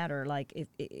necessarily matter. Like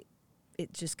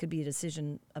it just could be a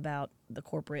decision about the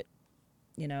corporate,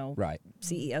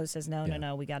 CEO says,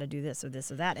 no, we got to do this or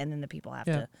this or that. And then the people have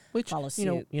to follow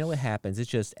suit. You know what happens?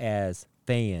 It's just as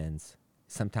fans,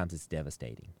 sometimes it's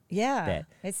devastating. Yeah,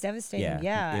 it's devastating.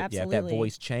 Absolutely. If that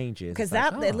voice changes. Because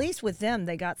at least with them,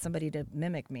 they got somebody to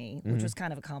mimic me, which Mm-hmm. was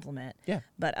kind of a compliment. Yeah.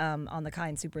 But on the Kai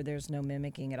and Super, there's no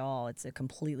mimicking at all. It's a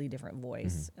completely different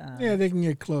voice. Mm-hmm. They can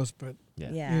get close, but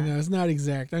it's not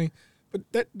exact. I mean,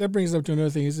 but that brings up to another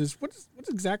thing. Is what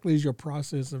exactly is your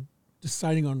process of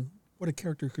deciding on what a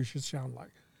character should sound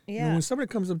like? Yeah. When somebody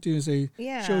comes up to you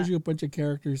and shows you a bunch of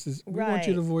characters, says, we want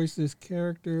you to voice this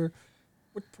character.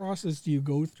 What process do you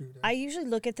go through? I usually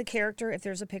look at the character if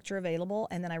there's a picture available,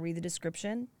 and then I read the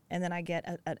description, and then I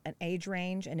get an age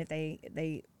range, and if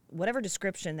they whatever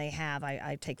description they have,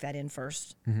 I take that in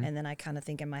first, mm-hmm. and then I kind of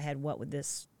think in my head, what would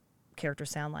this character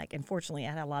sound like? And fortunately,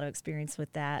 I had a lot of experience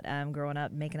with that growing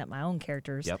up, making up my own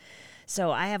characters. Yep.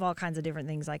 So I have all kinds of different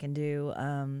things I can do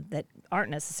that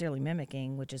aren't necessarily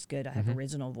mimicking, which is good. I have mm-hmm.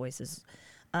 original voices.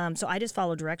 So I just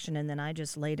follow direction, and then I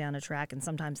just lay down a track, and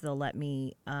sometimes they'll let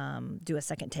me do a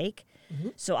second take.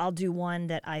 Mm-hmm. So I'll do one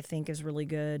that I think is really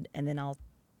good, and then I'll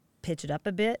pitch it up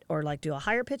a bit, or like do a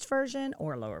higher pitch version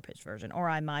or a lower pitch version, or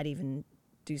I might even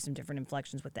do some different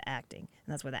inflections with the acting,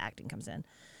 and that's where the acting comes in.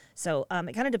 So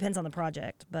it kind of depends on the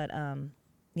project, but, and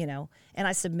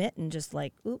I submit and just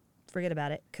like, oop, forget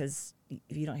about it, because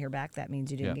if you don't hear back, that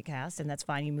means you didn't get cast, and that's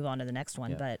fine. You move on to the next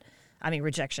one, but... I mean,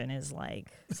 rejection is like,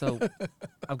 so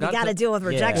you got to deal with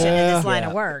rejection in this line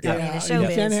of work. I mean, in showbiz.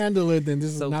 You can't handle it, then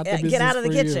this is not the business. Get out of the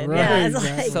kitchen. Right, yeah,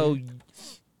 exactly.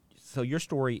 So your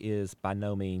story is by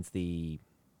no means the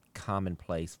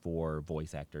commonplace for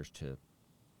voice actors to,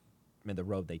 the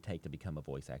road they take to become a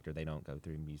voice actor. They don't go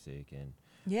through music and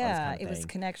it was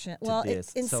connection. Well, in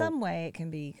some way it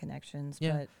can be connections.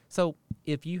 Yeah. But so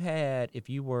there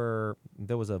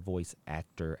was a voice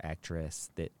actress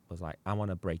that was like, I want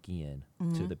to break in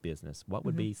mm-hmm. to the business. What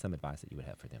would be some advice that you would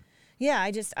have for them? Yeah,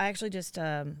 I actually just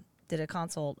did a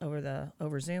consult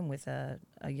over Zoom with a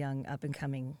young up and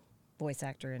coming voice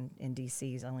actor in DC.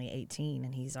 He's only 18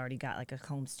 and he's already got like a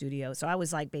home studio. So I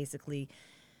was like basically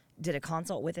did a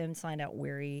consult with him, find out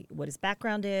what his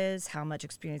background is, how much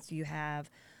experience do you have,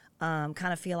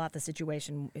 kind of feel out the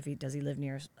situation. Does he live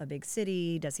near a big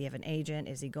city? Does he have an agent?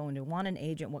 Is he going to want an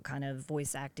agent? What kind of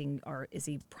voice acting or is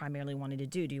he primarily wanting to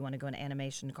do? Do you want to go into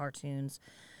animation, cartoons,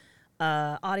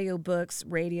 audiobooks,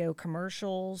 radio,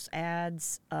 commercials,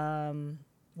 ads,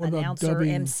 announcer,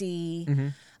 MC?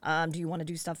 Mm-hmm. Do you want to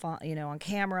do stuff on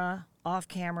camera, off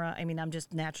camera? I mean, I'm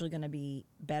just naturally going to be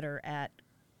better at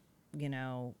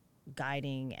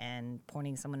guiding and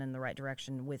pointing someone in the right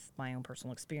direction with my own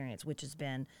personal experience, which has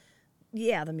been,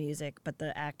 the music, but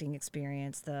the acting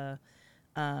experience,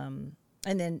 and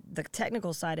then the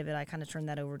technical side of it, I kind of turned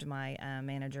that over to my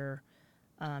manager,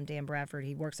 Dan Bradford.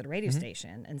 He works at a radio mm-hmm.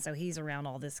 station, and so he's around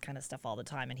all this kind of stuff all the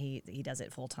time, and he does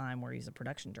it full time where he's a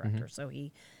production director. Mm-hmm. So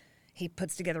he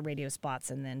puts together radio spots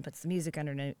and then puts the music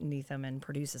underneath them and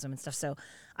produces them and stuff. So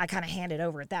I kind of hand it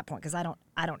over at that point because I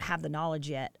don't have the knowledge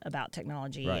yet about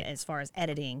technology as far as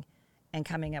editing and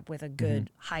coming up with a good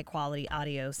mm-hmm. high quality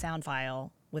audio sound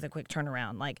file with a quick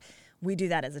turnaround. Like, we do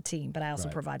that as a team, but I also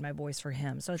provide my voice for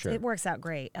him. So it works out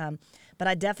great. But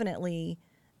I definitely,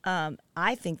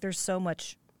 I think there's so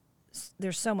much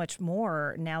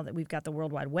more now that we've got the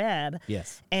World Wide Web.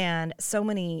 Yes. And so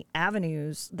many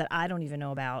avenues that I don't even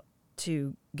know about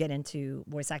to get into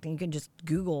voice acting. You can just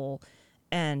Google,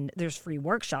 and there's free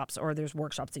workshops, or there's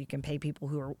workshops that you can pay people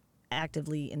who are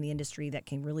actively in the industry that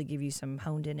can really give you some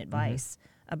honed-in advice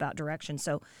about direction.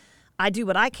 So I do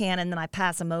what I can, and then I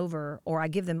pass them over, or I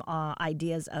give them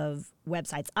ideas of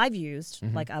websites I've used,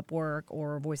 like Upwork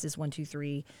or Voices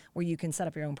 123, where you can set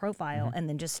up your own profile and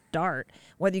then just start.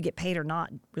 Whether you get paid or not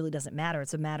really doesn't matter.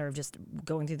 It's a matter of just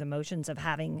going through the motions of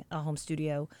having a home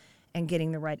studio and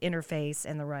getting the right interface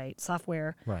and the right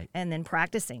software, and then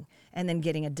practicing, and then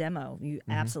getting a demo. You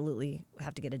absolutely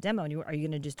have to get a demo. And are you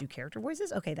going to just do character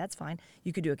voices? Okay, that's fine.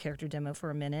 You could do a character demo for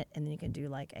a minute, and then you can do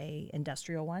like a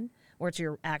industrial one, or it's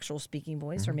your actual speaking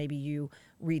voice, or maybe you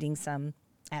reading some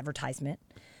advertisement.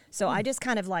 So I just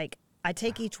kind of like, I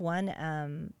take each one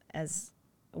as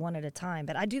one at a time.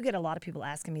 But I do get a lot of people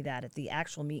asking me that at the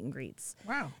actual meet and greets.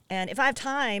 Wow. And if I have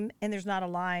time and there's not a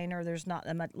line or there's not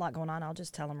a lot going on, I'll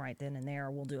just tell them right then and there,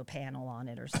 or we'll do a panel on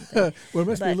it or something. Well, it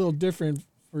must be a little different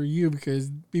for you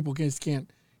because people just can't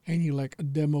hand you like a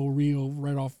demo reel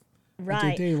right off at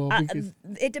your table. Because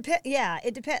It depends. Yeah,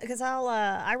 it depends, because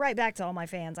I write back to all my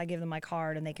fans. I give them my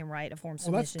card, and they can write a form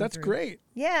submission. Well, that's great.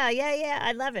 Yeah.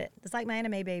 I love it. It's like my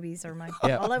anime babies or my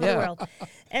all over the world.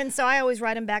 And so I always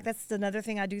write them back. That's another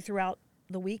thing I do throughout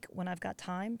the week when I've got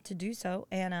time to do so.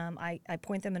 And I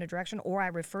point them in a direction, or I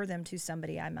refer them to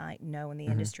somebody I might know in the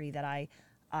industry that I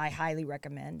highly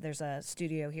recommend. There's a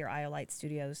studio here, Iolite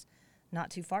Studios, not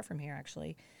too far from here,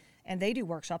 actually. And they do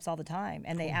workshops all the time,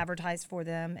 and they advertise for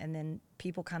them, and then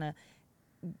people kind of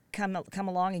come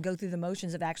along and go through the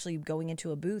motions of actually going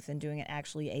into a booth and doing it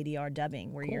actually ADR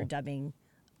dubbing, where you're dubbing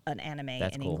an anime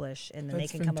in English, and then they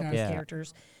can come up with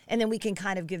characters, and then we can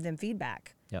kind of give them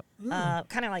feedback. Yep.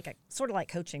 Kind of like sort of like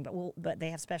coaching, but they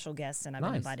have special guests, and I've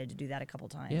been invited to do that a couple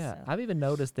times. Yeah, so. I've even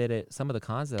noticed that at some of the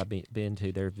cons that I've been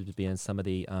to, there's been some of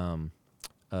the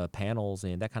panels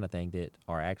and that kind of thing that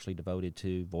are actually devoted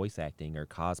to voice acting or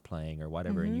cosplaying or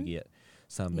whatever, and you get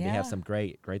some. They have some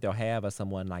great. They'll have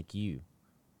someone like you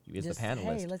as the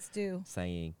panelist. Hey, let's do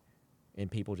saying, and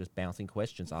people just bouncing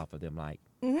questions off of them, like,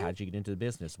 how did you get into the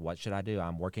business? What should I do?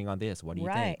 I'm working on this. What do you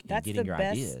think? Right, that's getting the your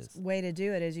best ideas. way to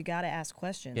do it. Is you got to ask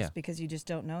questions because you just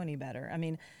don't know any better. I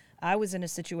mean, I was in a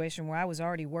situation where I was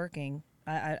already working.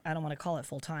 I don't want to call it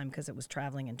full time because it was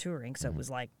traveling and touring, so it was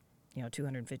like,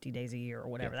 250 days a year or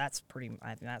whatever. That's pretty. I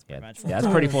think that's pretty much full time. That's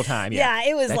pretty full time. Yeah,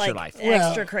 it was that's like your life.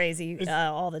 extra crazy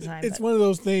all the time. It's one of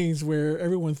those things where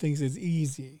everyone thinks it's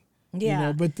easy.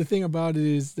 Yeah. But the thing about it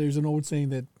is, there's an old saying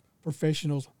that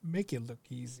professionals make it look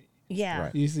easy. Yeah.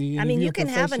 Right. You see, I mean, you can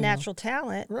have a natural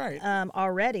talent right.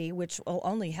 Already, which will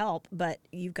only help, but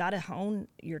you've got to hone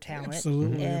your talent.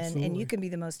 Absolutely. And you can be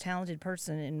the most talented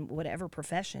person in whatever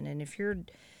profession. And if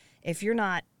you're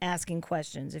not asking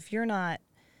questions, if you're not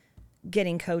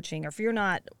getting coaching, or if you're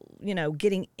not,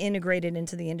 getting integrated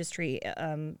into the industry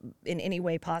in any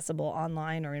way possible,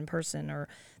 online or in person, or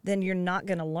then you're not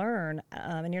going to learn,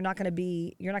 and you're not going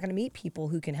to meet people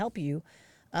who can help you.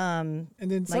 And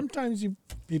then sometimes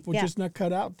people just not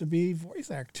cut out to be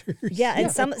voice actors. Yeah,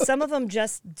 and some of them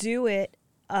just do it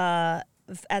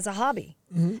as a hobby,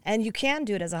 and you can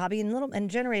do it as a hobby and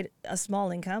generate a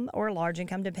small income or a large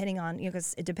income depending on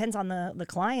because it depends on the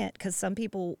client. Because some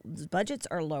people's budgets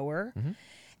are lower,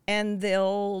 and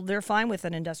they're fine with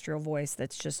an industrial voice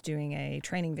that's just doing a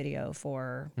training video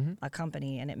for a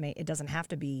company, and it doesn't have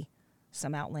to be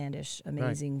some outlandish,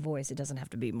 amazing voice. It doesn't have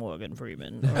to be Morgan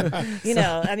Freeman. Or,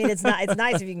 I mean, it's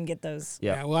nice if you can get those.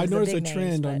 Yeah. Well, I noticed a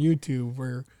trend on YouTube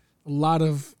where a lot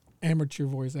of amateur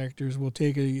voice actors will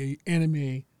take a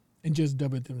anime and just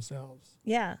dub it themselves.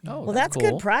 Yeah. Oh, well, that's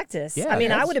cool. good practice. Yeah, I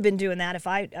mean, I would have been doing that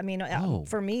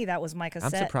for me, that was my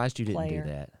cassette. I'm surprised you didn't player, do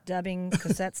that. Dubbing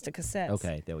cassettes to cassettes.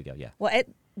 Okay, there we go. Yeah. Well,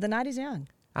 the night is young.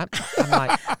 I'm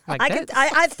like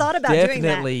I've thought about doing that.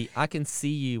 Definitely, I can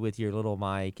see you with your little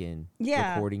mic and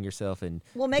recording yourself and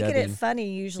making dubbing. it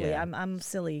funny usually. Yeah. I'm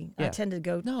silly. Yeah. I tend to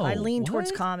go. No, I lean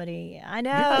towards what? comedy. I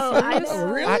know. I know.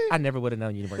 Really? I never would have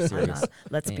known you weren't serious.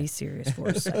 Let's be serious for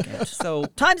a second. So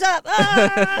time's up.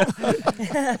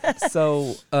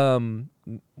 So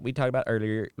we talked about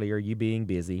earlier you being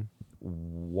busy.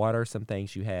 What are some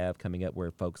things you have coming up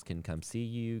where folks can come see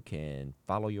you, can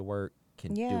follow your work,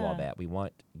 can do all that? We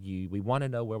want to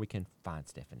know where we can find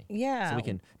Stephanie. Yeah. So we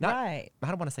can I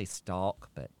don't want to say stalk,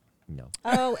 but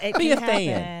it be can a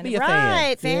fan. happen. Be a fan.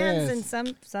 Right, fans Yes.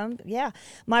 and some. Yeah,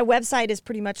 my website is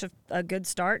pretty much a good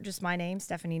start. Just my name,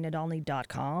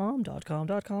 stephanienadolny.com.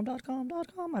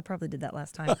 I probably did that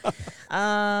last time.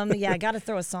 I got to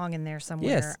throw a song in there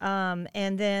somewhere. Yes.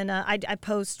 And then I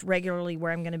post regularly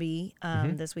where I'm going to be.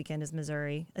 This weekend is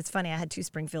Missouri. It's funny. I had 2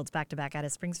 Springfields back to back. I had a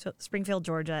Springfield,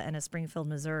 Georgia, and a Springfield,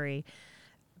 Missouri.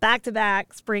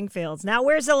 Back-to-back Springfields. Now,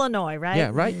 where's Illinois, right?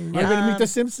 Yeah, right. Are you going to meet the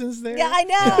Simpsons there? Yeah, I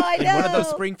know. In one of those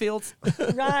Springfields.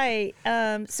 Right.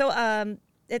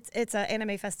 It's an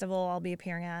anime festival I'll be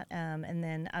appearing at, and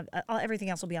then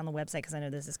everything else will be on the website because I know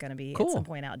this is going to be at some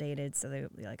point outdated, so they'll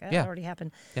be like, it already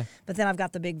happened. Yeah. But then I've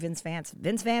got the big Vince Vance and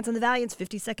the Valiants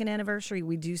 52nd anniversary.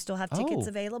 We do still have tickets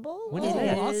available. When is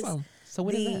that? Awesome. So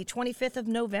when is the that? 25th of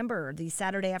November, the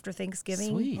Saturday after Thanksgiving.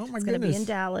 Sweet. Oh, my It's going to be goodness. in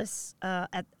Dallas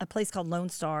at a place called Lone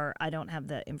Star. I don't have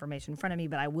the information in front of me,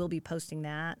 but I will be posting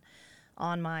that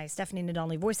on my Stephanie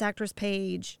Nadolny voice actress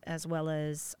page as well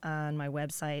as on my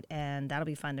website, and that'll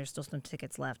be fun. There's still some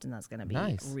tickets left, and that's going to be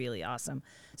really awesome,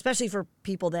 especially for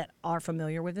people that are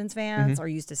familiar with Vince Vance or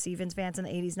used to see Vince Vance in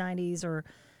the 80s, 90s, or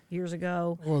years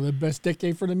ago. Well, the best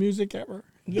decade for the music ever.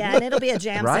 Yeah, and it'll be a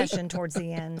jam session towards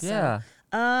the end. So. Yeah.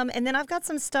 And then I've got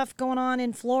some stuff going on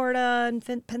in Florida and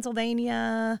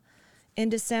Pennsylvania in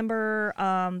December.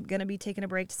 Going to be taking a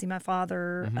break to see my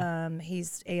father.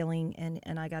 He's ailing,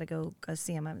 and I got to go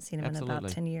see him. I haven't seen him in about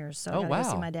 10 years, so I got to go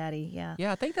see my daddy. Yeah.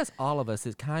 Yeah, I think that's all of us.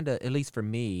 It's kind of, at least for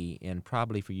me, and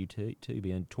probably for you too,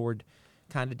 being toward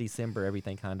kind of December,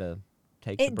 everything kind of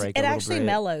takes a break. It a little actually bit.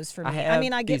 mellows for me.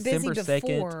 I get December busy 2nd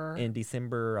before. and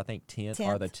December, I think 10th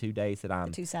are the 2 days that I'm.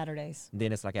 The 2 Saturdays.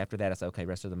 Then it's like after that, it's okay.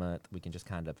 Rest of the month, we can just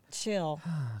kind of chill.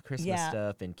 Christmas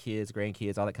stuff and kids,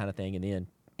 grandkids, all that kind of thing, and then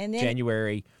I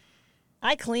January.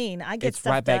 clean. I get It's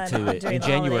stuff right back done to it. during In the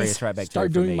January, holidays. it's right back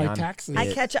Start to it for doing me. my taxes.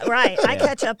 I catch up. Right. I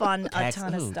catch up on a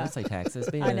ton of Don't stuff. say taxes.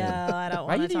 Ben. I know. I don't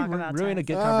Why want you to talk need about ruin a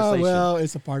taxes. good conversation? Well,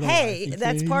 it's a part of life. Hey, You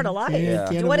that's can't- part of life.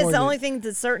 can't What is avoid the it. only thing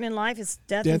that's certain in life is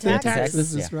death, Death and and taxes.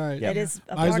 taxes is right. It is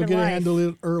a Might as part well of get it life.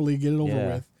 handled early, get it over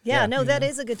with. Yeah, no, that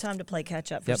is a good time to play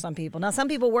catch up for some people. Now, some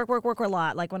people work a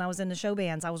lot. Like when I was in the show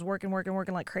bands, I was working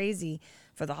like crazy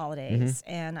for the holidays,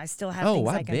 and I still have things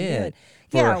I can do. bet.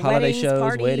 Yeah, For holiday weddings, shows,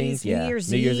 parties, weddings, New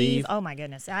Year's New Year's Eve. Oh my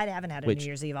goodness, I haven't had a New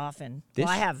Year's Eve often. Well,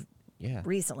 I have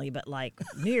recently, but like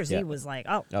New Year's Eve was like,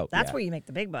 that's where you make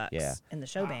the big bucks in the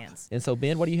show bands. And so,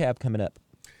 Ben, what do you have coming up?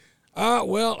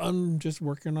 Well, I'm just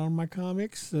working on my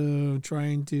comics,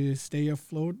 trying to stay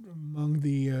afloat among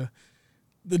the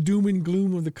doom and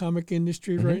gloom of the comic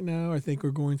industry right now. I think we're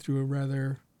going through a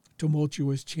rather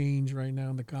tumultuous change right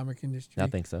now in the comic industry. I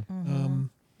think so.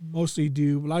 Mostly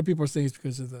due, a lot of people are saying it's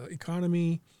because of the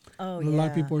economy. Oh, A lot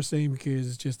of people are saying because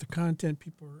it's just the content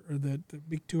people that the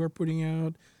big two are putting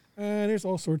out. There's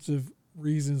all sorts of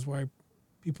reasons why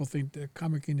people think the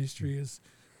comic industry is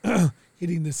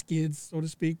hitting the skids, so to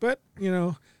speak. But,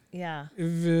 if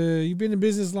you've been in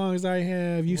business as long as I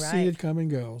have, you see it come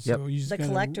and go. So you just the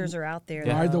collectors are out there.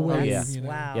 Ride the wave.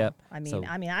 Wow. Yep. I mean, So-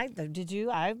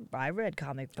 I read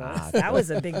comic books. That was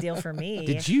a big deal for me.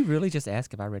 Did you really just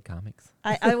ask if I read comics?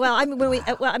 Now,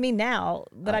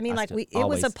 but I mean, like it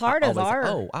was a part of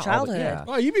our childhood. yeah.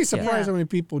 Oh, you'd be surprised how many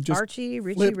people just Archie,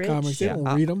 Richie flip Rich. comics. They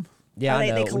don't read them. Yeah, Oh,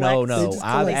 I they know. collect- No, they just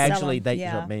I've collect, actually, sell 'em. they,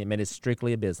 Yeah. I mean, it's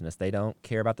strictly a business. They don't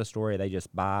care about the story. They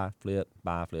just buy, flip.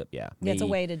 Yeah. It's a Me,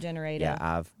 way to generate yeah.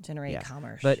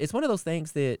 commerce. But it's one of those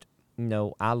things that,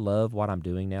 I love what I'm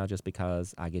doing now just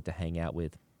because I get to hang out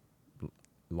with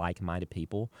like-minded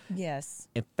people. Yes.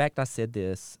 In fact, I said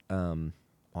this on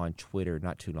Twitter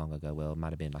not too long ago. Well, it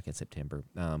might have been like in September.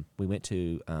 We went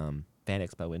to Fan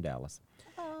Expo in Dallas.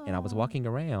 And I was walking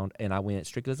around, and I went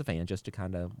strictly as a fan, just to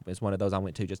kind of, it's one of those I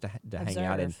went to just to hang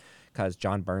out, and because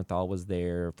John Bernthal was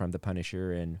there from The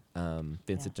Punisher and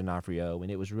Vincent D'Onofrio, and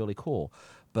it was really cool.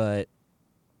 But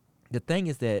the thing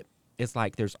is that it's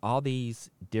like there's all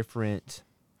these different,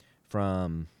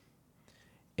 from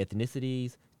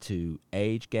ethnicities to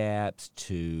age gaps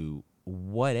to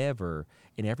whatever,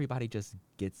 and everybody just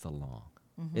gets along.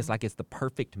 It's like it's the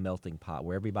perfect melting pot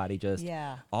where everybody just,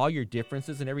 all your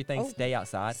differences and everything stay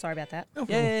outside. Sorry about that.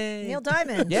 Yay. Neil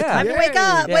Diamond. Yeah. Time to wake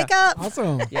up. Yeah. Wake up.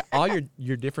 Awesome. Yeah, all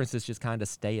your differences just kind of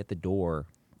stay at the door,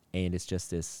 and it's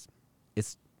just it's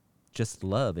just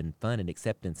love and fun and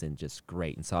acceptance and just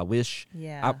great. And so I wish,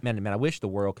 I wish the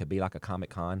world could be like a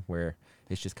Comic-Con where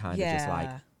it's just kind of just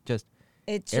like,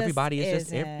 everybody is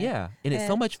just, and it's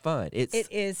so much fun. It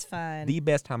is fun. The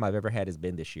best time I've ever had has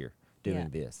been this year doing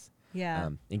this. Yeah.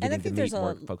 And I getting think to meet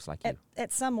there's folks like you.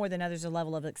 At some more than others, a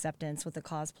level of acceptance with the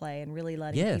cosplay and really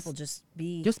letting people just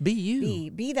be. Just be you.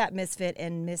 Be that misfit,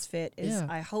 and misfit is,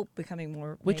 I hope, becoming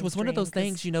more Which was one of those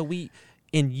mainstream, things,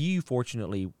 and you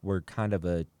fortunately were kind of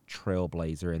a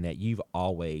trailblazer in that you've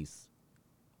always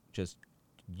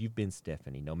you've been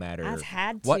Stephanie, no matter I've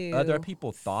had what to. other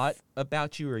people thought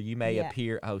about you, or you may Yeah.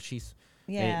 appear, oh, she's,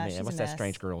 Yeah, man, she's what's a that mess.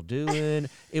 strange girl doing?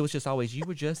 It was just always, you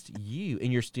were just you,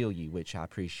 and you're still you, which I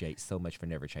appreciate so much for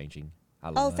never changing. I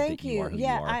love thank that you. Are who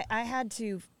Yeah, you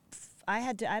are. I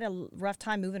had a rough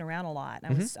time moving around a lot.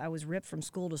 I was ripped from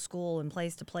school to school and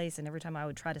place to place, and every time I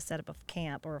would try to set up a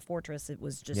camp or a fortress, it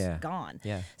was just gone.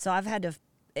 Yeah. So I've had to.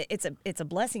 It's a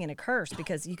blessing and a curse,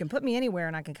 because you can put me anywhere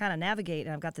and I can kind of navigate,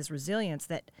 and I've got this resilience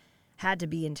that had to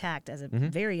be intact as a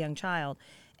very young child.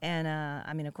 And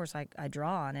I mean, of course, I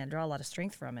draw on it. I draw a lot of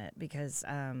strength from it because,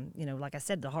 like I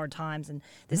said, the hard times and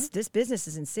this business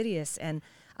is insidious, and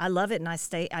I love it, and I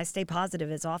stay positive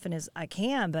as often as I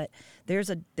can. But there's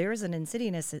an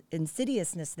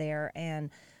insidiousness there, and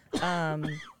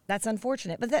that's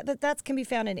unfortunate. But that can be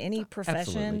found in any profession.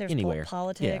 Absolutely. There's Anywhere.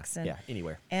 politics, Yeah,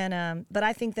 anywhere. And but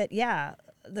I think that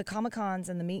the Comic-Cons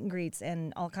and the meet and greets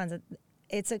and all kinds of,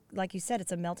 like you said,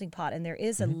 it's a melting pot, and there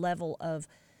is a level of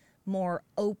more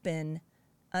open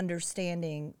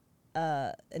understanding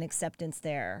and acceptance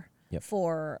there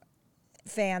for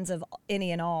fans of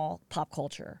any and all pop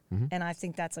culture. And I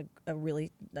think that's a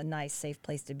really nice, safe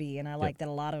place to be. And I like that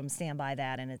a lot of them stand by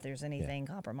that. And if there's anything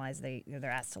compromised,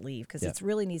 they're asked to leave, because it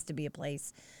really needs to be a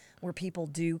place where people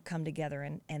do come together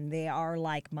and they are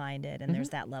like-minded, and there's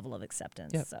that level of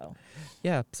acceptance. So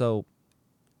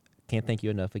can't thank you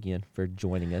enough again for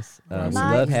joining us. My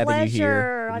love having you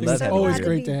here. I'm Love so having you always glad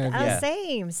here. great to have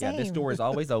you. Same. Yeah, this door is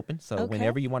always open. So Okay.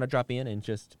 whenever you want to drop in and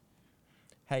just,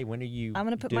 hey, when are you I'm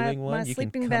going to put doing my one? You can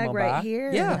sleeping come bag on right by.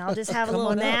 here, Yeah. and I'll just have a Come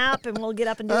little on up. nap, and we'll get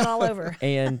up and do it all over.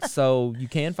 And so you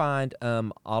can find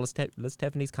all of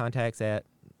Stephanie's contacts at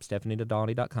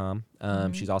stephanienadolny.com.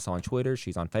 She's also on Twitter.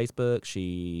 She's on Facebook.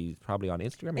 She's probably on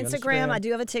Instagram. Are you on Instagram, I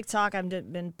do have a TikTok. I've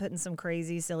been putting some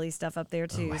crazy, silly stuff up there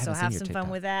too. I So haven't seen have your some TikTok.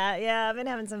 fun with that. Yeah, I've been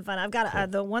having some fun. I've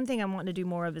got the one thing I'm wanting to do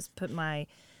more of is put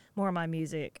more of my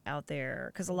music out there,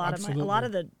 because a lot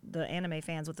of the anime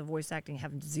fans with the voice acting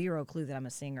have zero clue that I'm a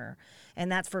singer, and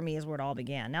that's for me is where it all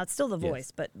began. Now it's still the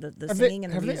voice, but the singing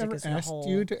and the music is the whole. Have they ever asked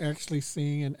you to actually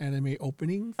sing an anime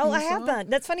opening? Oh, theme I have song? done.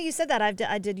 That's funny you said that. I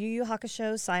did Yu Yu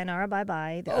Hakusho, Sayonara Bye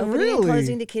Bye, the Oh, opening and really?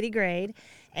 closing to Kitty Grade.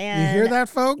 And You hear that,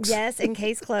 folks? Yes, in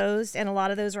Case Closed, and a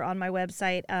lot of those are on my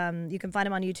website. You can find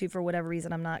them on YouTube for whatever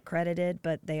reason. I'm not credited,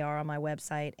 but they are on my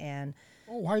website, and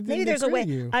Why didn't maybe they there's a way.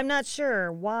 credit you? I'm not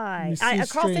sure why. Let me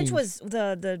see, Carl Finch strange. was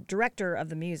the director of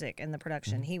the music and the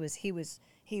production. He was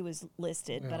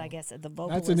listed, but I guess the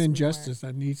vocalist. That's an injustice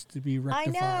that needs to be I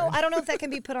rectified. know. I don't know if that can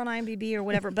be put on IMDb or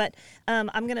whatever, but I'm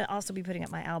going to also be putting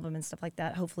up my album and stuff like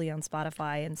that, hopefully on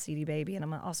Spotify and CD Baby, and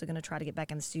I'm also going to try to get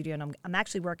back in the studio, and I'm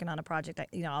actually working on a project that,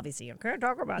 obviously I can't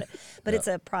talk about it, but it's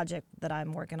a project that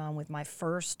I'm working on with my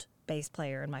first bass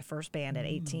player and my first band at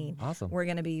 18. Awesome. We're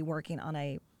going to be working on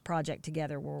a project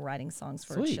together where we're writing songs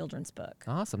for a children's book.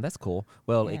 Awesome. That's cool.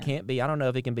 Well, Yeah. it can't be, I don't know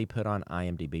if it can be put on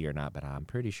IMDb or not, but I'm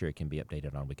pretty sure it can be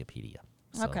updated on Wikipedia.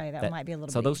 So Okay, that might be a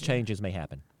little So bit those easier. changes may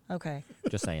happen. Okay.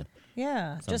 Just saying.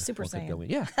 Yeah, Some just Super people could Saiyan. go in.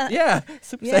 Yeah.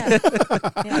 Super Yeah.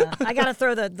 Saiyan. Yeah. I got to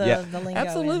throw the lingo in.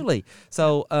 Absolutely.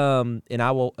 So, and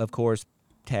I will, of course,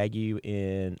 tag you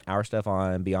in our stuff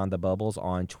on Beyond the Bubbles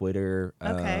on Twitter.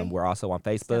 Okay. We're also on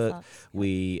Facebook. Stuff up.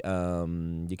 We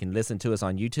you can listen to us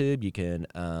on YouTube. You can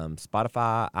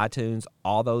Spotify, iTunes,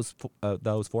 all those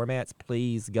formats.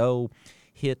 Please go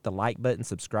hit the like button,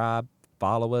 subscribe,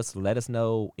 follow us, let us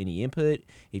know any input.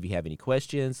 If you have any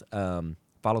questions,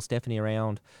 follow Stephanie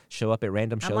around, show up at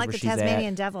random shows I'm like where the she's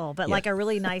Tasmanian at. devil, but Yeah. like a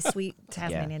really nice, sweet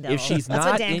Tasmanian devil. If she's That's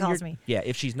not what Dan in calls your, me. Yeah,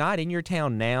 if she's not in your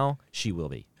town now, she will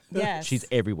be. Yes. She's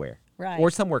everywhere. Right.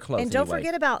 Or somewhere close. And don't anyway.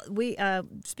 forget about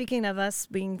speaking of us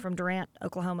being from Durant,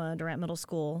 Oklahoma, Durant Middle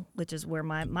School, which is where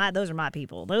my those are my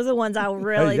people. Those are the ones I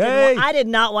really I did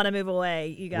not want to move away.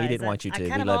 You guys, We didn't want you to. I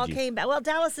kind We of loved all you. came back. Well,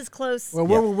 Dallas is close. Well,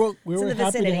 we It's in were the happy to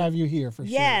vicinity. have you here for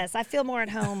sure. Yes, I feel more at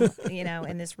home,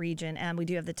 in this region. And we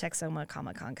do have the Texoma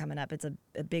Comic Con coming up. It's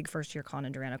a big first-year con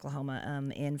in Durant,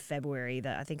 Oklahoma, in February.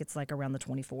 I think it's like around the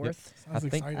 24th. I Sounds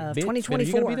think exciting. Of Ben, 2024. Ben, are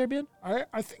you going to be there, Ben?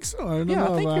 I think so. I don't Yeah, I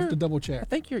know. think I'll have you're- to double check. I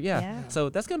think you're, Yeah. So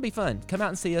that's going to be fun. Come out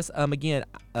and see us. Again,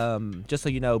 just so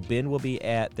you know, Ben will be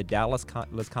at the Dallas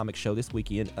Comic Show this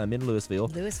weekend in Louisville.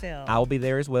 I will be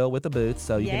there as well with a booth,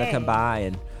 so you're going to come Yay. by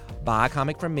and buy a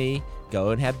comic from me, go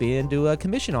and have Ben do a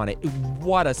commission on it.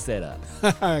 What a setup.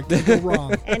 Can't go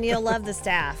wrong. And you'll love the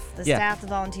staff. The Yeah. staff, the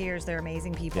volunteers, they're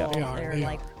amazing people. Yeah. They are, They're they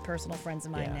like personal friends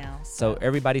of mine now. So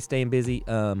everybody staying busy.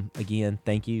 Again,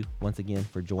 thank you once again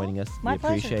for joining us. My We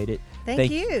pleasure. appreciate it. Thank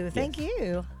you. yes. Thank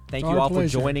you. Thank It's you our all for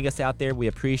pleasure. joining us out there. We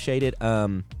appreciate it.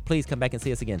 Please come back and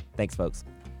see us again. Thanks, folks.